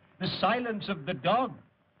 Lestrade. The silence of the dog.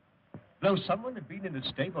 Though someone had been in the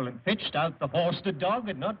stable and fetched out the horse, the dog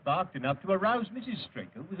had not barked enough to arouse Mrs.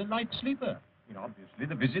 Straker, who was a light sleeper. You know, obviously,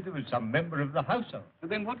 the visitor was some member of the household. And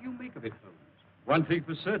then what do you make of it, Holmes? One thing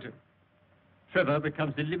for certain. Trevor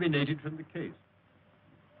becomes eliminated from the case.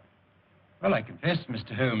 Well, I confess,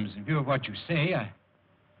 Mr. Holmes, in view of what you say,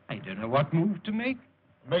 I don't know what move to make.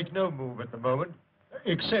 Make no move at the moment,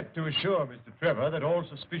 except to assure Mr. Trevor that all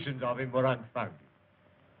suspicions of him were unfounded.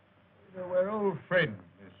 You know, we're old friends,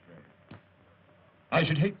 Lestrade. I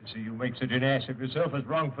should hate to see you make such an ass of yourself as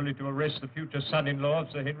wrongfully to arrest the future son-in-law of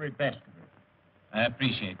Sir Henry Baskerville. I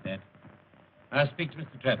appreciate that. I'll speak to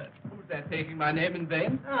Mr. Trevor. Who's that taking my name in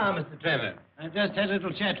vain? Ah, Mr. Trevor. I just had a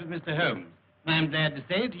little chat with Mr. Holmes. And I'm glad to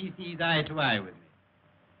say that he sees eye to eye with me.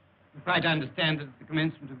 You quite understand that at the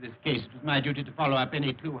commencement of this case, it was my duty to follow up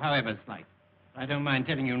any clue, however slight. I don't mind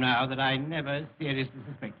telling you now that I never seriously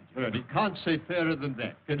suspected you. Well, he can't say fairer than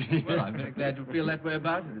that, can he? Well, I'm very glad you feel that way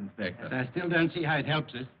about it, Inspector. Yes, I still don't see how it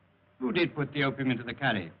helps us. Who did put the opium into the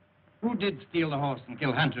curry? Who did steal the horse and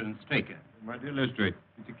kill Hunter and Straker? My dear Lestrade,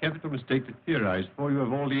 it's a capital mistake to theorize before you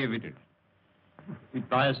have all the evidence. It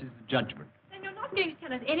biases the judgment. Then you're not going to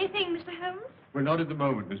tell us anything, Mr. Holmes? Well, not at the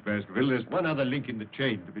moment, Miss Baskerville. There's one other link in the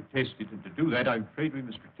chain to be tested, and to do that, I'm afraid we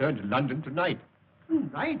must return to London tonight.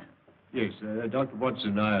 Tonight? Yes, Dr.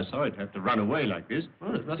 Watson and I are sorry to have to run away like this.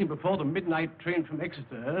 Well, there's nothing before the midnight train from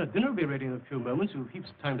Exeter. Dinner will be ready in a few moments. You've heaps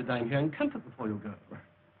of time to dine here in comfort before you go.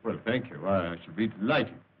 Well, thank you. I shall be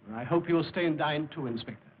delighted. I hope you'll stay and dine too,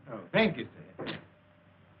 Inspector. Oh, thank you, sir.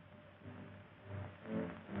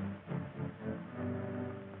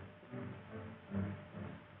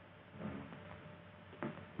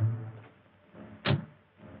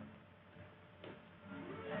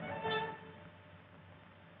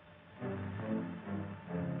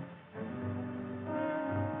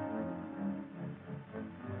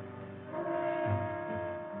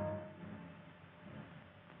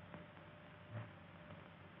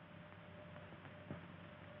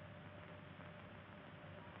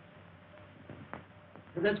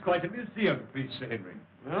 That's quite a museum piece, Sir Henry.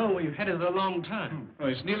 Well, we've had it a long time. Well,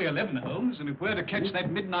 it's nearly 11, Holmes, and if we're to catch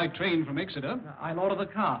that midnight train from Exeter, I'll order the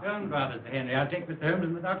car. Don't bother, Sir Henry. I'll take Mr. Holmes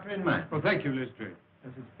and the doctor in mind. Well, thank you, Lestrade.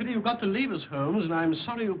 It's a pity you've got to leave us, Holmes, and I'm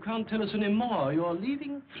sorry you can't tell us any more. You're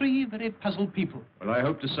leaving 3 very puzzled people. Well, I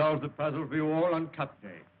hope to solve the puzzle for you all on Cut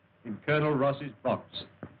Day, in Colonel Ross's box.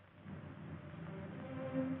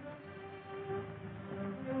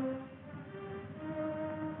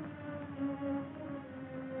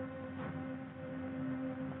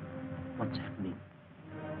 What's happening?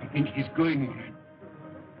 I think he's going on it.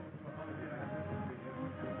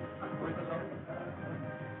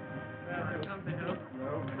 Come to help.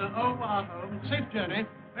 Holmes. Safe journey.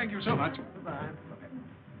 Thank you so much. Goodbye.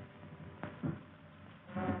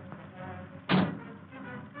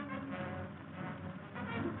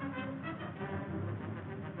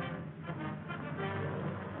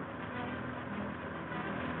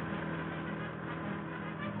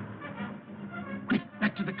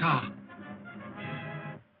 to the car.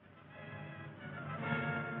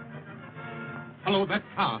 Follow that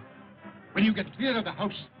car. When you get clear of the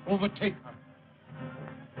house, overtake her.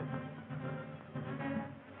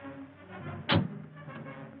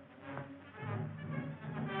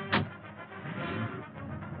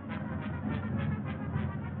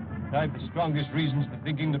 I've the strongest reasons for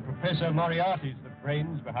thinking that Professor Moriarty's the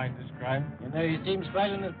brains behind this crime. You know, he seems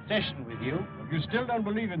quite an obsession with you. You still don't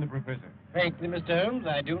believe in the professor? Frankly, Mr. Holmes,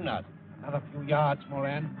 I do not. Another few yards,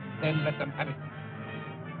 Moran, then let them have it.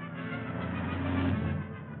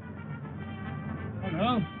 Oh,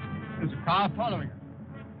 no. There's a car following us.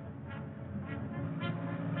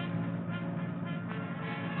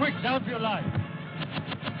 Quick, down for your life.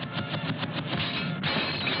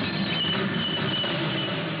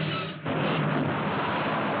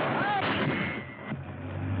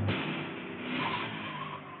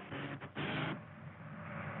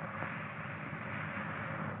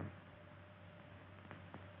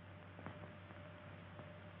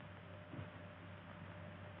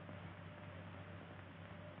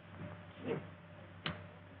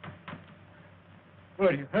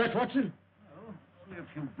 What, are you hurt, Watson? Oh, only a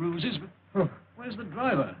few bruises, but where's the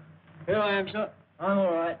driver? Here I am, sir. I'm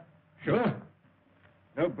all right. Sure?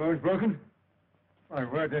 No bones broken? My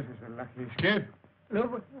word, this is a lucky escape. No,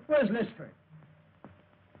 but where's Lestrade?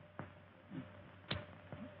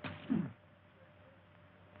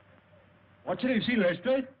 Watson, you see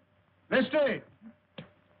Lestrade? Lestrade!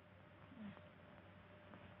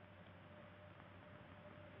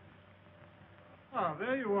 Ah,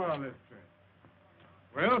 there you are, Lestrade.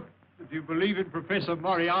 Well, do you believe in Professor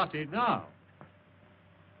Moriarty now?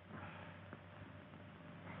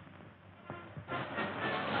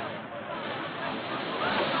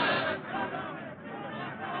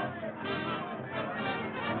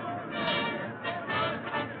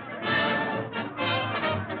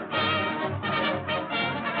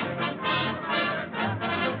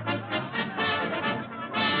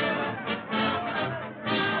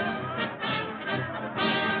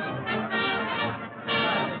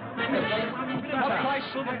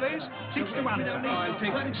 Silver Blaze, 61. I'll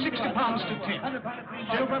take 60 pounds to 10.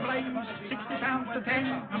 Silver Blaze, 60 pounds to 10.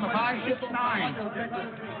 Number 569.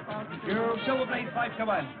 Silver Blaze, 5 to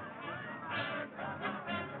 1.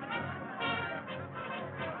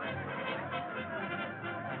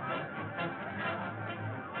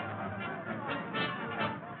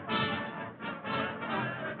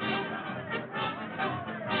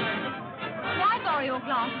 May I borrow your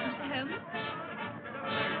glasses, Mr. Holmes?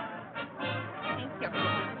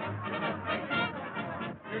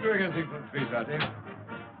 You doing anything for the street, Dave?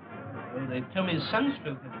 Well, they tell me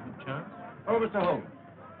sunstroke has a good chance. Oh, Mr. Holmes,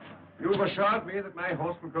 you've assured me that my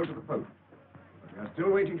horse will go to the post. But we are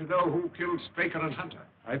still waiting to know who killed Straker and Hunter.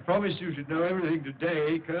 I promised you should know everything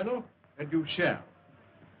today, Colonel, and you shall.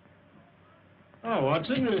 Oh,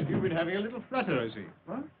 Watson, you've been having a little flutter, I see.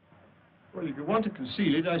 What? Well, if you want to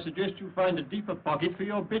conceal it, I suggest you find a deeper pocket for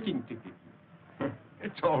your betting ticket.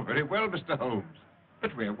 It's all very well, Mr. Holmes,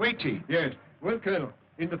 but we're waiting. Yes. Well, Colonel,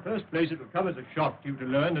 in the first place, it will come as a shock to you to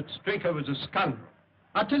learn that Straker was a scoundrel,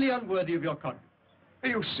 utterly unworthy of your confidence. Are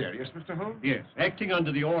you serious, Mr. Holmes? Yes, acting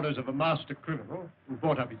under the orders of a master criminal who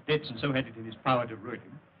bought up his debts and so had it in his power to ruin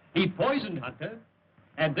him, he poisoned Hunter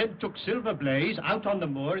and then took Silver Blaze out on the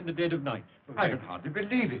moor in the dead of night. I can hardly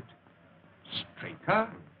believe it. Straker?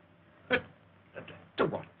 But to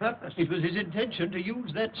what purpose? It was his intention to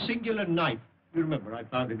use that singular knife, you remember I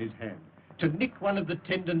found in his hand, to nick one of the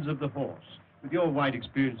tendons of the horse. With your wide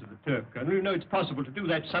experience of the turf, Colonel, you know it's possible to do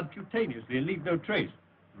that subcutaneously and leave no trace.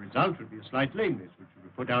 The result would be a slight lameness, which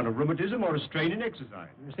would put down a rheumatism or a strain in exercise.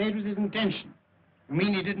 You say it was his intention. You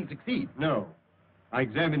mean he didn't succeed? No. I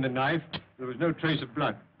examined the knife. There was no trace of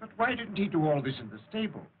blood. But why didn't he do all this in the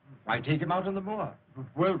stable? Why take him out on the moor?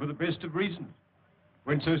 Well, for the best of reasons.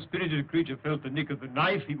 When so spirited a creature felt the nick of the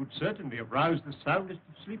knife, he would certainly have roused the soundest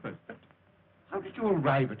of sleepers. But how did you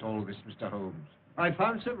arrive at all this, Mr. Holmes? I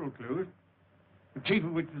found several clues, the chief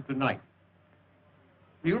of which was the knife.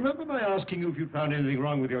 Do you remember my asking you if you'd found anything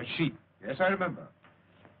wrong with your sheep? Yes, I remember.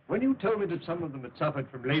 When you told me that some of them had suffered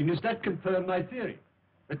from lameness, that confirmed my theory.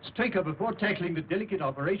 That Straker, before tackling the delicate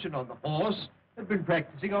operation on the horse, had been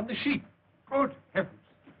practicing on the sheep. Good heavens.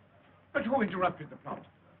 But who interrupted the plot?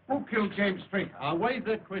 Who killed James Straker? I'll waive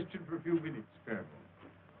that question for a few minutes, Colonel.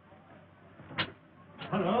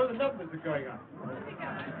 Hello, the numbers are going up.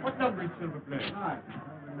 What number is Silver Blaze? 9.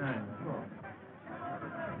 Oh.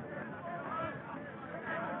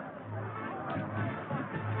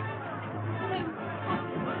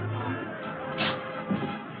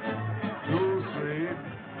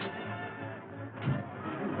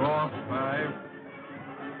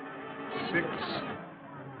 6.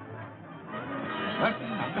 Curtain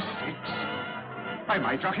number 6. Why,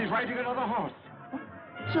 my jockey's riding another horse.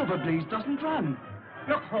 Silverblaze doesn't run.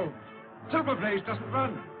 Look, Holmes. Silverblaze doesn't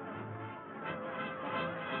run.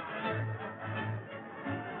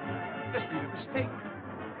 There's been a mistake.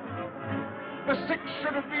 The 6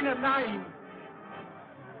 should have been a 9.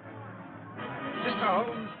 Mr.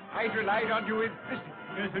 Holmes, I relied on you implicitly.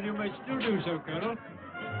 Yes, and you may still do so, Colonel.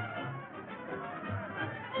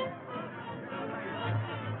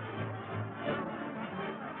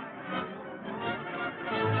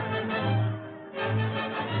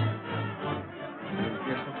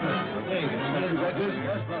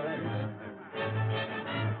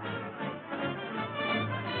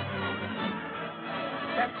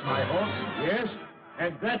 That's my horse. Yes,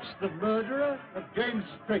 and that's the murderer of James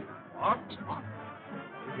Strait. What?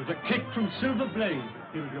 It was a kick from Silver Blaze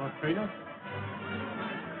that killed your trainer.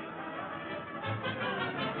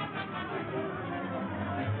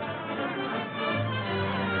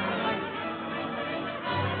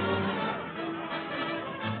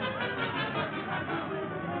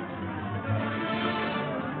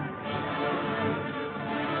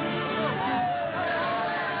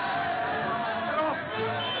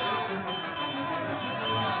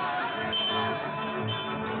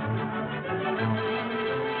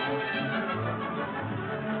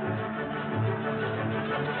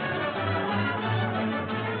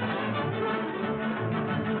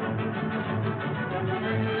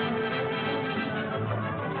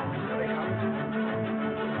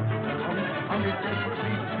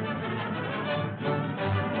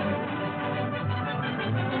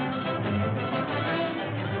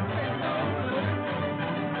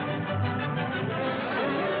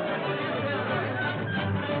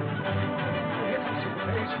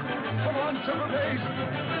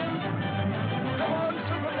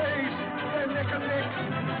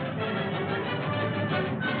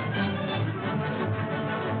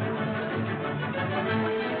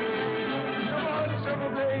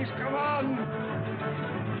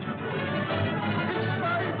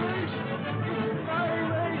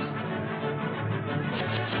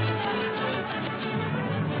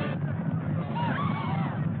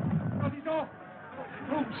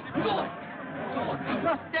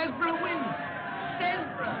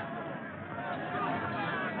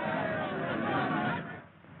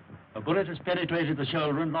 A bullet has penetrated the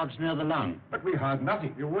shoulder and lodged near the lung. But we heard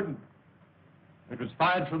nothing. You wouldn't. It was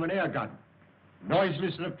fired from an air gun.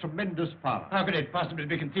 Noiseless and of tremendous power. How could it possibly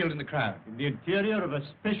be concealed in the crowd? In the interior of a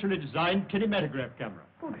specially designed kinematograph camera.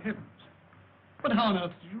 Good heavens. But how on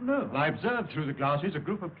earth did you know? Well, I observed through the glasses a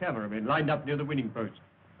group of cameramen lined up near the winning post.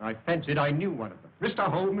 I fancied I knew one of them. Mr.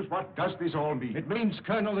 Holmes, what does this all mean? It means,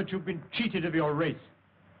 Colonel, that you've been cheated of your race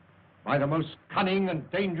by the most cunning and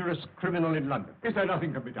dangerous criminal in London. Is there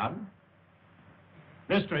nothing to be done?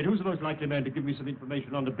 Lestrade, who's the most likely man to give me some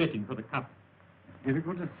information on the betting for the cup?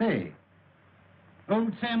 Difficult to say.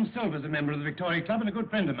 Old Sam Silver's a member of the Victoria Club and a good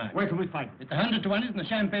friend of mine. Where can we find him? It's 100 to 1 in the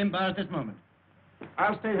Champagne Bar at this moment.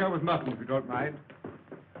 I'll stay here with Mutton, if you don't mind.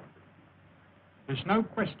 There's no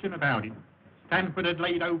question about it. Stanford had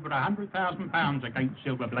laid over £100,000 against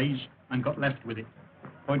Silverblaze and got left with it.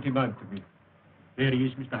 Point him out to me. There he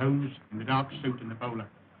is, Mr. Holmes, in the dark suit and the bowler.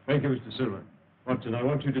 Thank you, Mr. Silver. Watson, I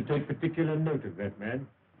want you to take particular note of that man.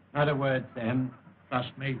 Not a word, Sam.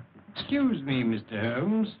 Trust me. Excuse me, Mr.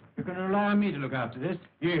 Holmes. You can rely on me to look after this.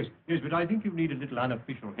 Yes, but I think you need a little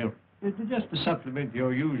unofficial help. Just to supplement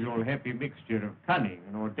your usual happy mixture of cunning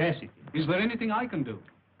and audacity. Is there anything I can do?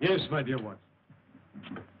 Yes, my dear Watson.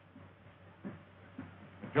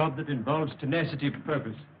 A job that involves tenacity of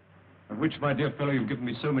purpose, of which, my dear fellow, you've given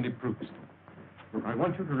me so many proofs. Look, I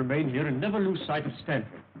want you to remain here and never lose sight of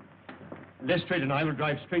Stanford. Lestrade and I will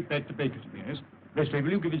drive straight back to Bakersfield. Yes? Lestrade,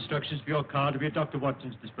 will you give instructions for your car to be at Dr.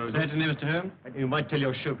 Watson's disposal? Certainly, Mr. Holmes. And you might tell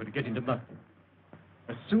your chauffeur to get into Mutton.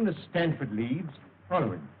 As soon as Stanford leaves,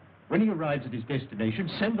 follow him. When he arrives at his destination,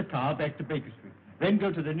 send the car back to Baker Street. Then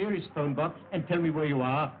go to the nearest phone box and tell me where you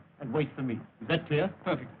are and wait for me. Is that clear?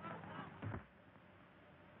 Perfect.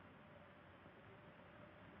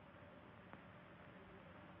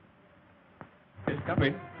 Yes, come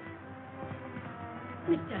in.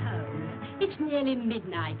 Mr. Holmes, it's nearly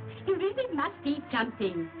midnight. You really must eat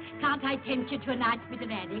something. Can't I tempt you to a night's bit of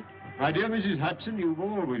haddock? My dear Mrs. Hudson, you've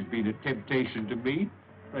always been a temptation to me,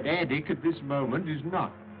 but haddock at this moment is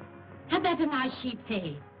not. How about a nice sheep's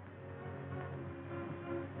head?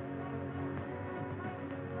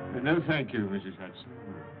 No, thank you, Mrs. Hudson.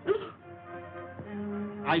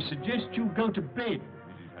 I suggest you go to bed,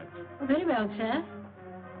 Mrs. Hudson. Oh, very well, sir.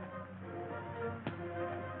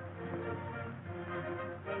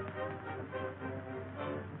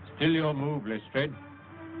 Still your move, Lestrade.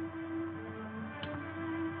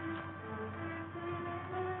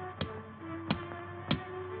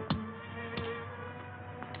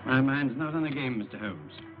 My mind's not on the game, Mr.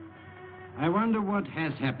 Holmes. I wonder what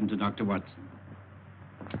has happened to Dr. Watson.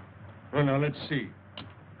 Well, now, let's see.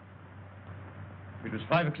 It was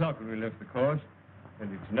 5 o'clock when we left the court,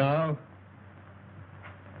 and it's now...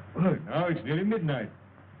 Well, now it's nearly midnight.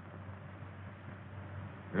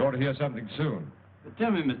 We ought to hear something soon. But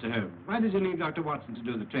tell me, Mr. Holmes, why did you leave Dr. Watson to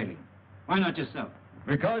do the trailing? Why not yourself?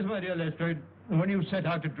 Because, my dear Lestrade, when you set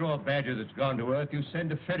out to draw a badger that's gone to earth, you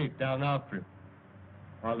send a ferret down after him,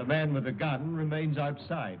 while the man with the gun remains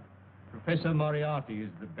outside. Professor Moriarty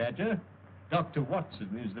is the badger, Dr.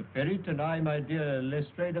 Watson is the ferret, and I, my dear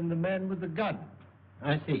Lestrade, am the man with the gun.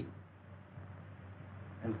 I see.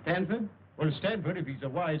 And Stanford? Well, Stanford, if he's a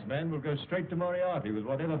wise man, will go straight to Moriarty with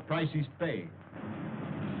whatever price he's paying.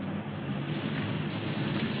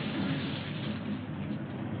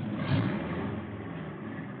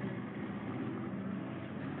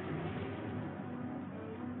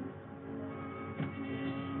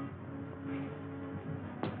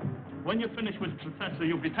 When you finish with the professor,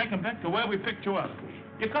 you'll be taken back to where we picked you up.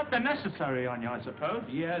 You got the necessary on you, I suppose?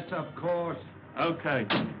 Yes, of course. Okay.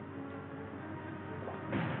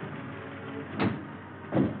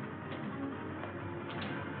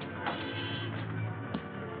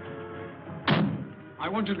 I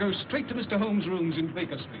want you to go straight to Mr. Holmes' rooms in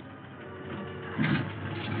Baker Street.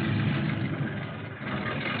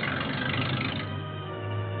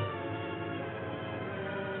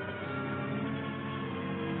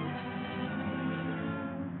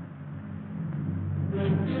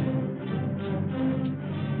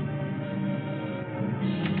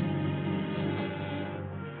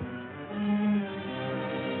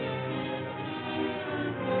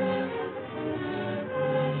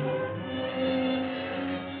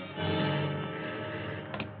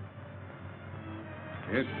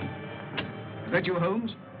 Yes. Is that you,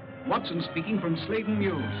 Holmes? Watson speaking from Sladen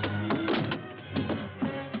News.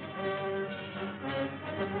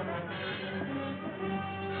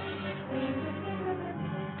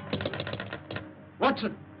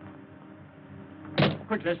 Watson!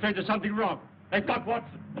 Quick, Lestrade, there's something wrong. They've got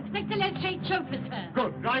Watson. Inspector Lestrade chauffeur, sir.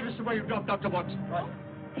 Good. Drive us the way you dropped Dr. Watson. Right.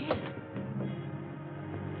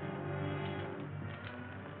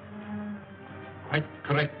 Quite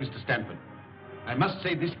correct, Mr. Stanford. I must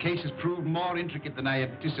say this case has proved more intricate than I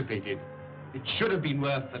anticipated. It should have been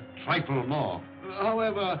worth a trifle more.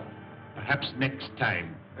 However, perhaps next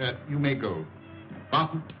time. You may go.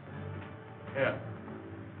 Barton? Yeah.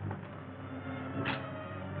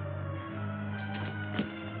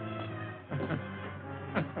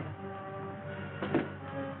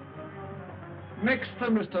 Next to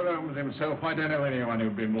Mr. Holmes himself, I don't know anyone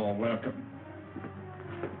who'd be more welcome.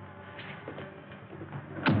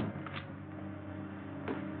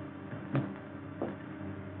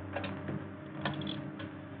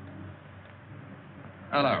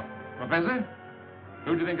 Hello. Professor?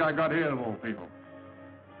 Who do you think I got here, of all people?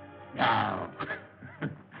 No.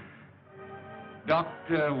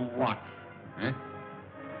 Dr. Watson. Eh?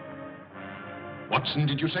 Watson,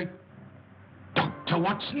 did you say? Dr.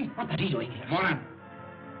 Watson? What are you doing here? Moran.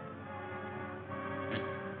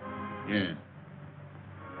 Yeah.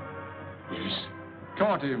 Yes.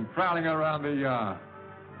 Caught him prowling around the yard.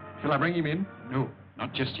 Shall I bring him in? No,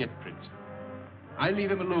 not just yet, Prince. I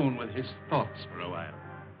leave him alone with his thoughts for a while.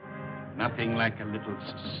 Nothing like a little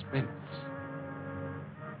suspense.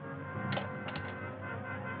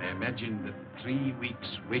 I imagine that 3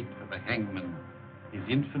 weeks' wait for the hangman is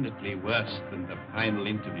infinitely worse than the final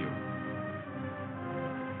interview.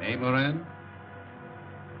 Eh, Moran?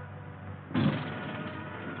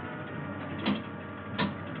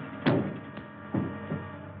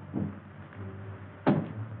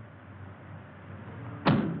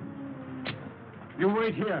 You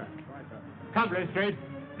wait here. Come, Lestrade.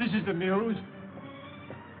 This is the news.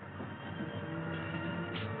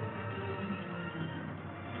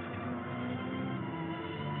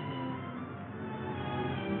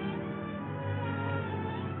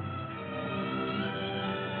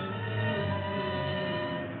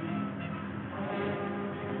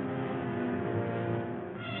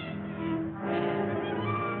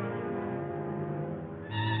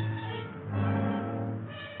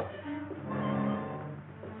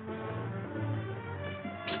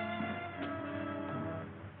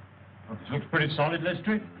 Looks pretty solid,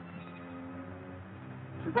 Lestrade.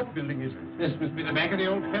 What building is it? This must be the back of the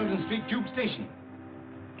old Felden Street Tube Station.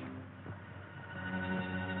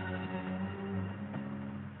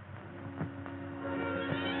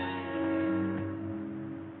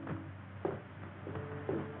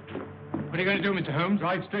 are you going to do, Mr. Holmes?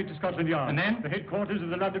 Ride straight to Scotland Yard. And then? The headquarters of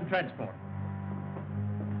the London Transport.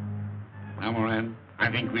 Now, Moran, I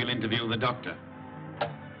think we'll interview the doctor.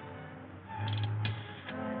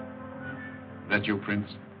 That you, Prince?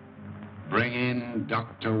 Bring in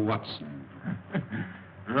Dr. Watson.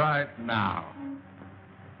 Right now.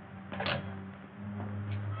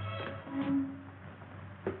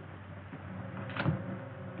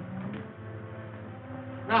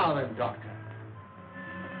 Now then, Doctor.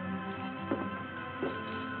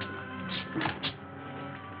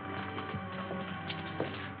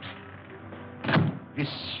 This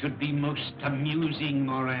should be most amusing,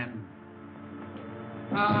 Moran.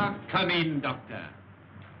 Ah, come in, Doctor.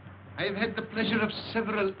 I have had the pleasure of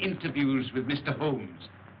several interviews with Mr. Holmes,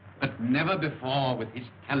 but never before with his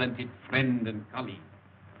talented friend and colleague.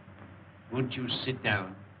 Won't you sit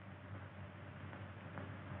down?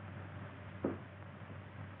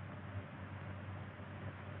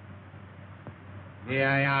 May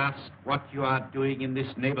I ask what you are doing in this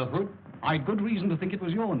neighborhood? I'd good reason to think it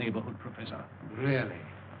was your neighborhood, Professor. Really?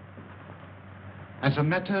 As a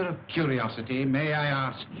matter of curiosity, may I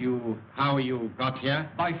ask you how you got here?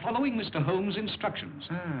 By following Mr. Holmes' instructions.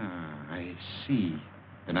 Ah, I see.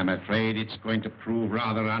 Then I'm afraid it's going to prove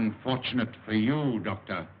rather unfortunate for you,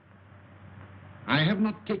 Doctor. I have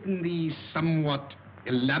not taken the somewhat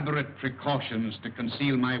elaborate precautions to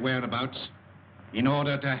conceal my whereabouts in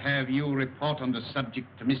order to have you report on the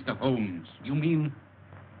subject to Mr. Holmes. You mean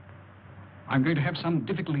I'm going to have some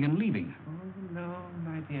difficulty in leaving? Oh, no,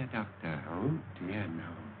 my dear Doctor. Oh, dear, no.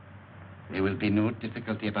 There will be no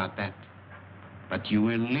difficulty about that. But you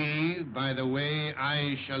will leave by the way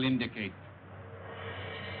I shall indicate.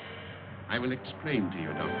 I will explain to you,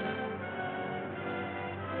 Doctor.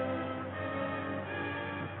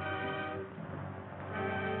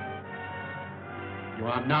 You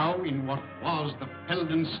are now in what was the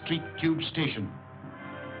Peldon Street Tube Station.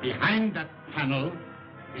 Behind that panel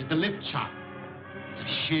is the lift shaft. It's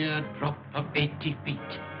a sheer drop of 80 feet.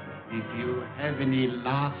 If you have any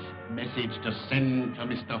last message to send to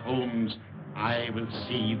Mr. Holmes, I will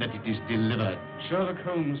see that it is delivered. Sherlock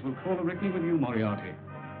Holmes will call a reckoning with you, Moriarty,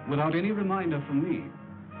 without any reminder from me.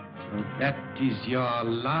 So that is your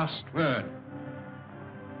last word.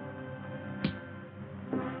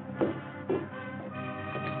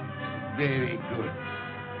 Very good.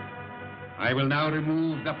 I will now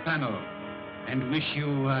remove the panel and wish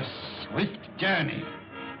you a swift journey.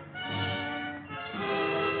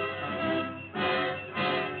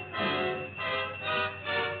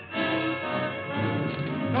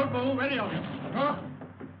 Don't move, any of you. Huh?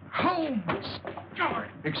 Holmes! God!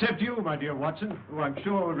 Except you, my dear Watson, who I'm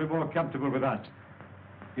sure will be more comfortable with us.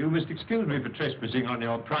 You must excuse me for trespassing on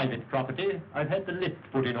your private property. I've had the lift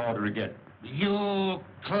put in order again. You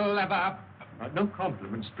clever... No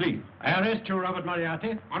compliments, please. I arrest you, Robert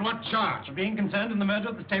Moriarty, On what charge? for being concerned in the murder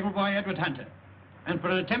of the stable boy Edward Hunter, and for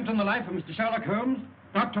an attempt on the life of Mr. Sherlock Holmes,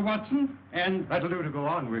 Dr. Watson, and... That'll do to go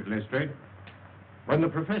on with, Lestrade. When the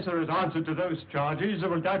professor has answered to those charges,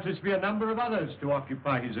 there will doubtless be a number of others to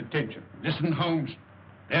occupy his attention. Listen, Holmes.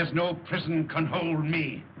 There's no prison can hold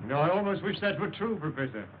me. No, I almost wish that were true,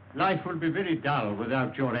 Professor. Life would be very dull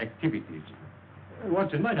without your activities.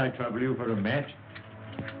 Watson, might I trouble you for a match?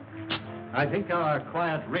 I think our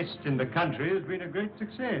quiet rest in the country has been a great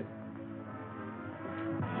success.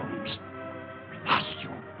 Holmes, blast you.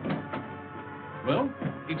 Well,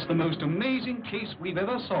 it's the most amazing case we've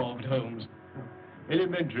ever solved, Holmes.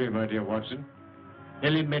 Elementary, my dear Watson.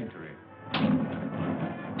 Elementary.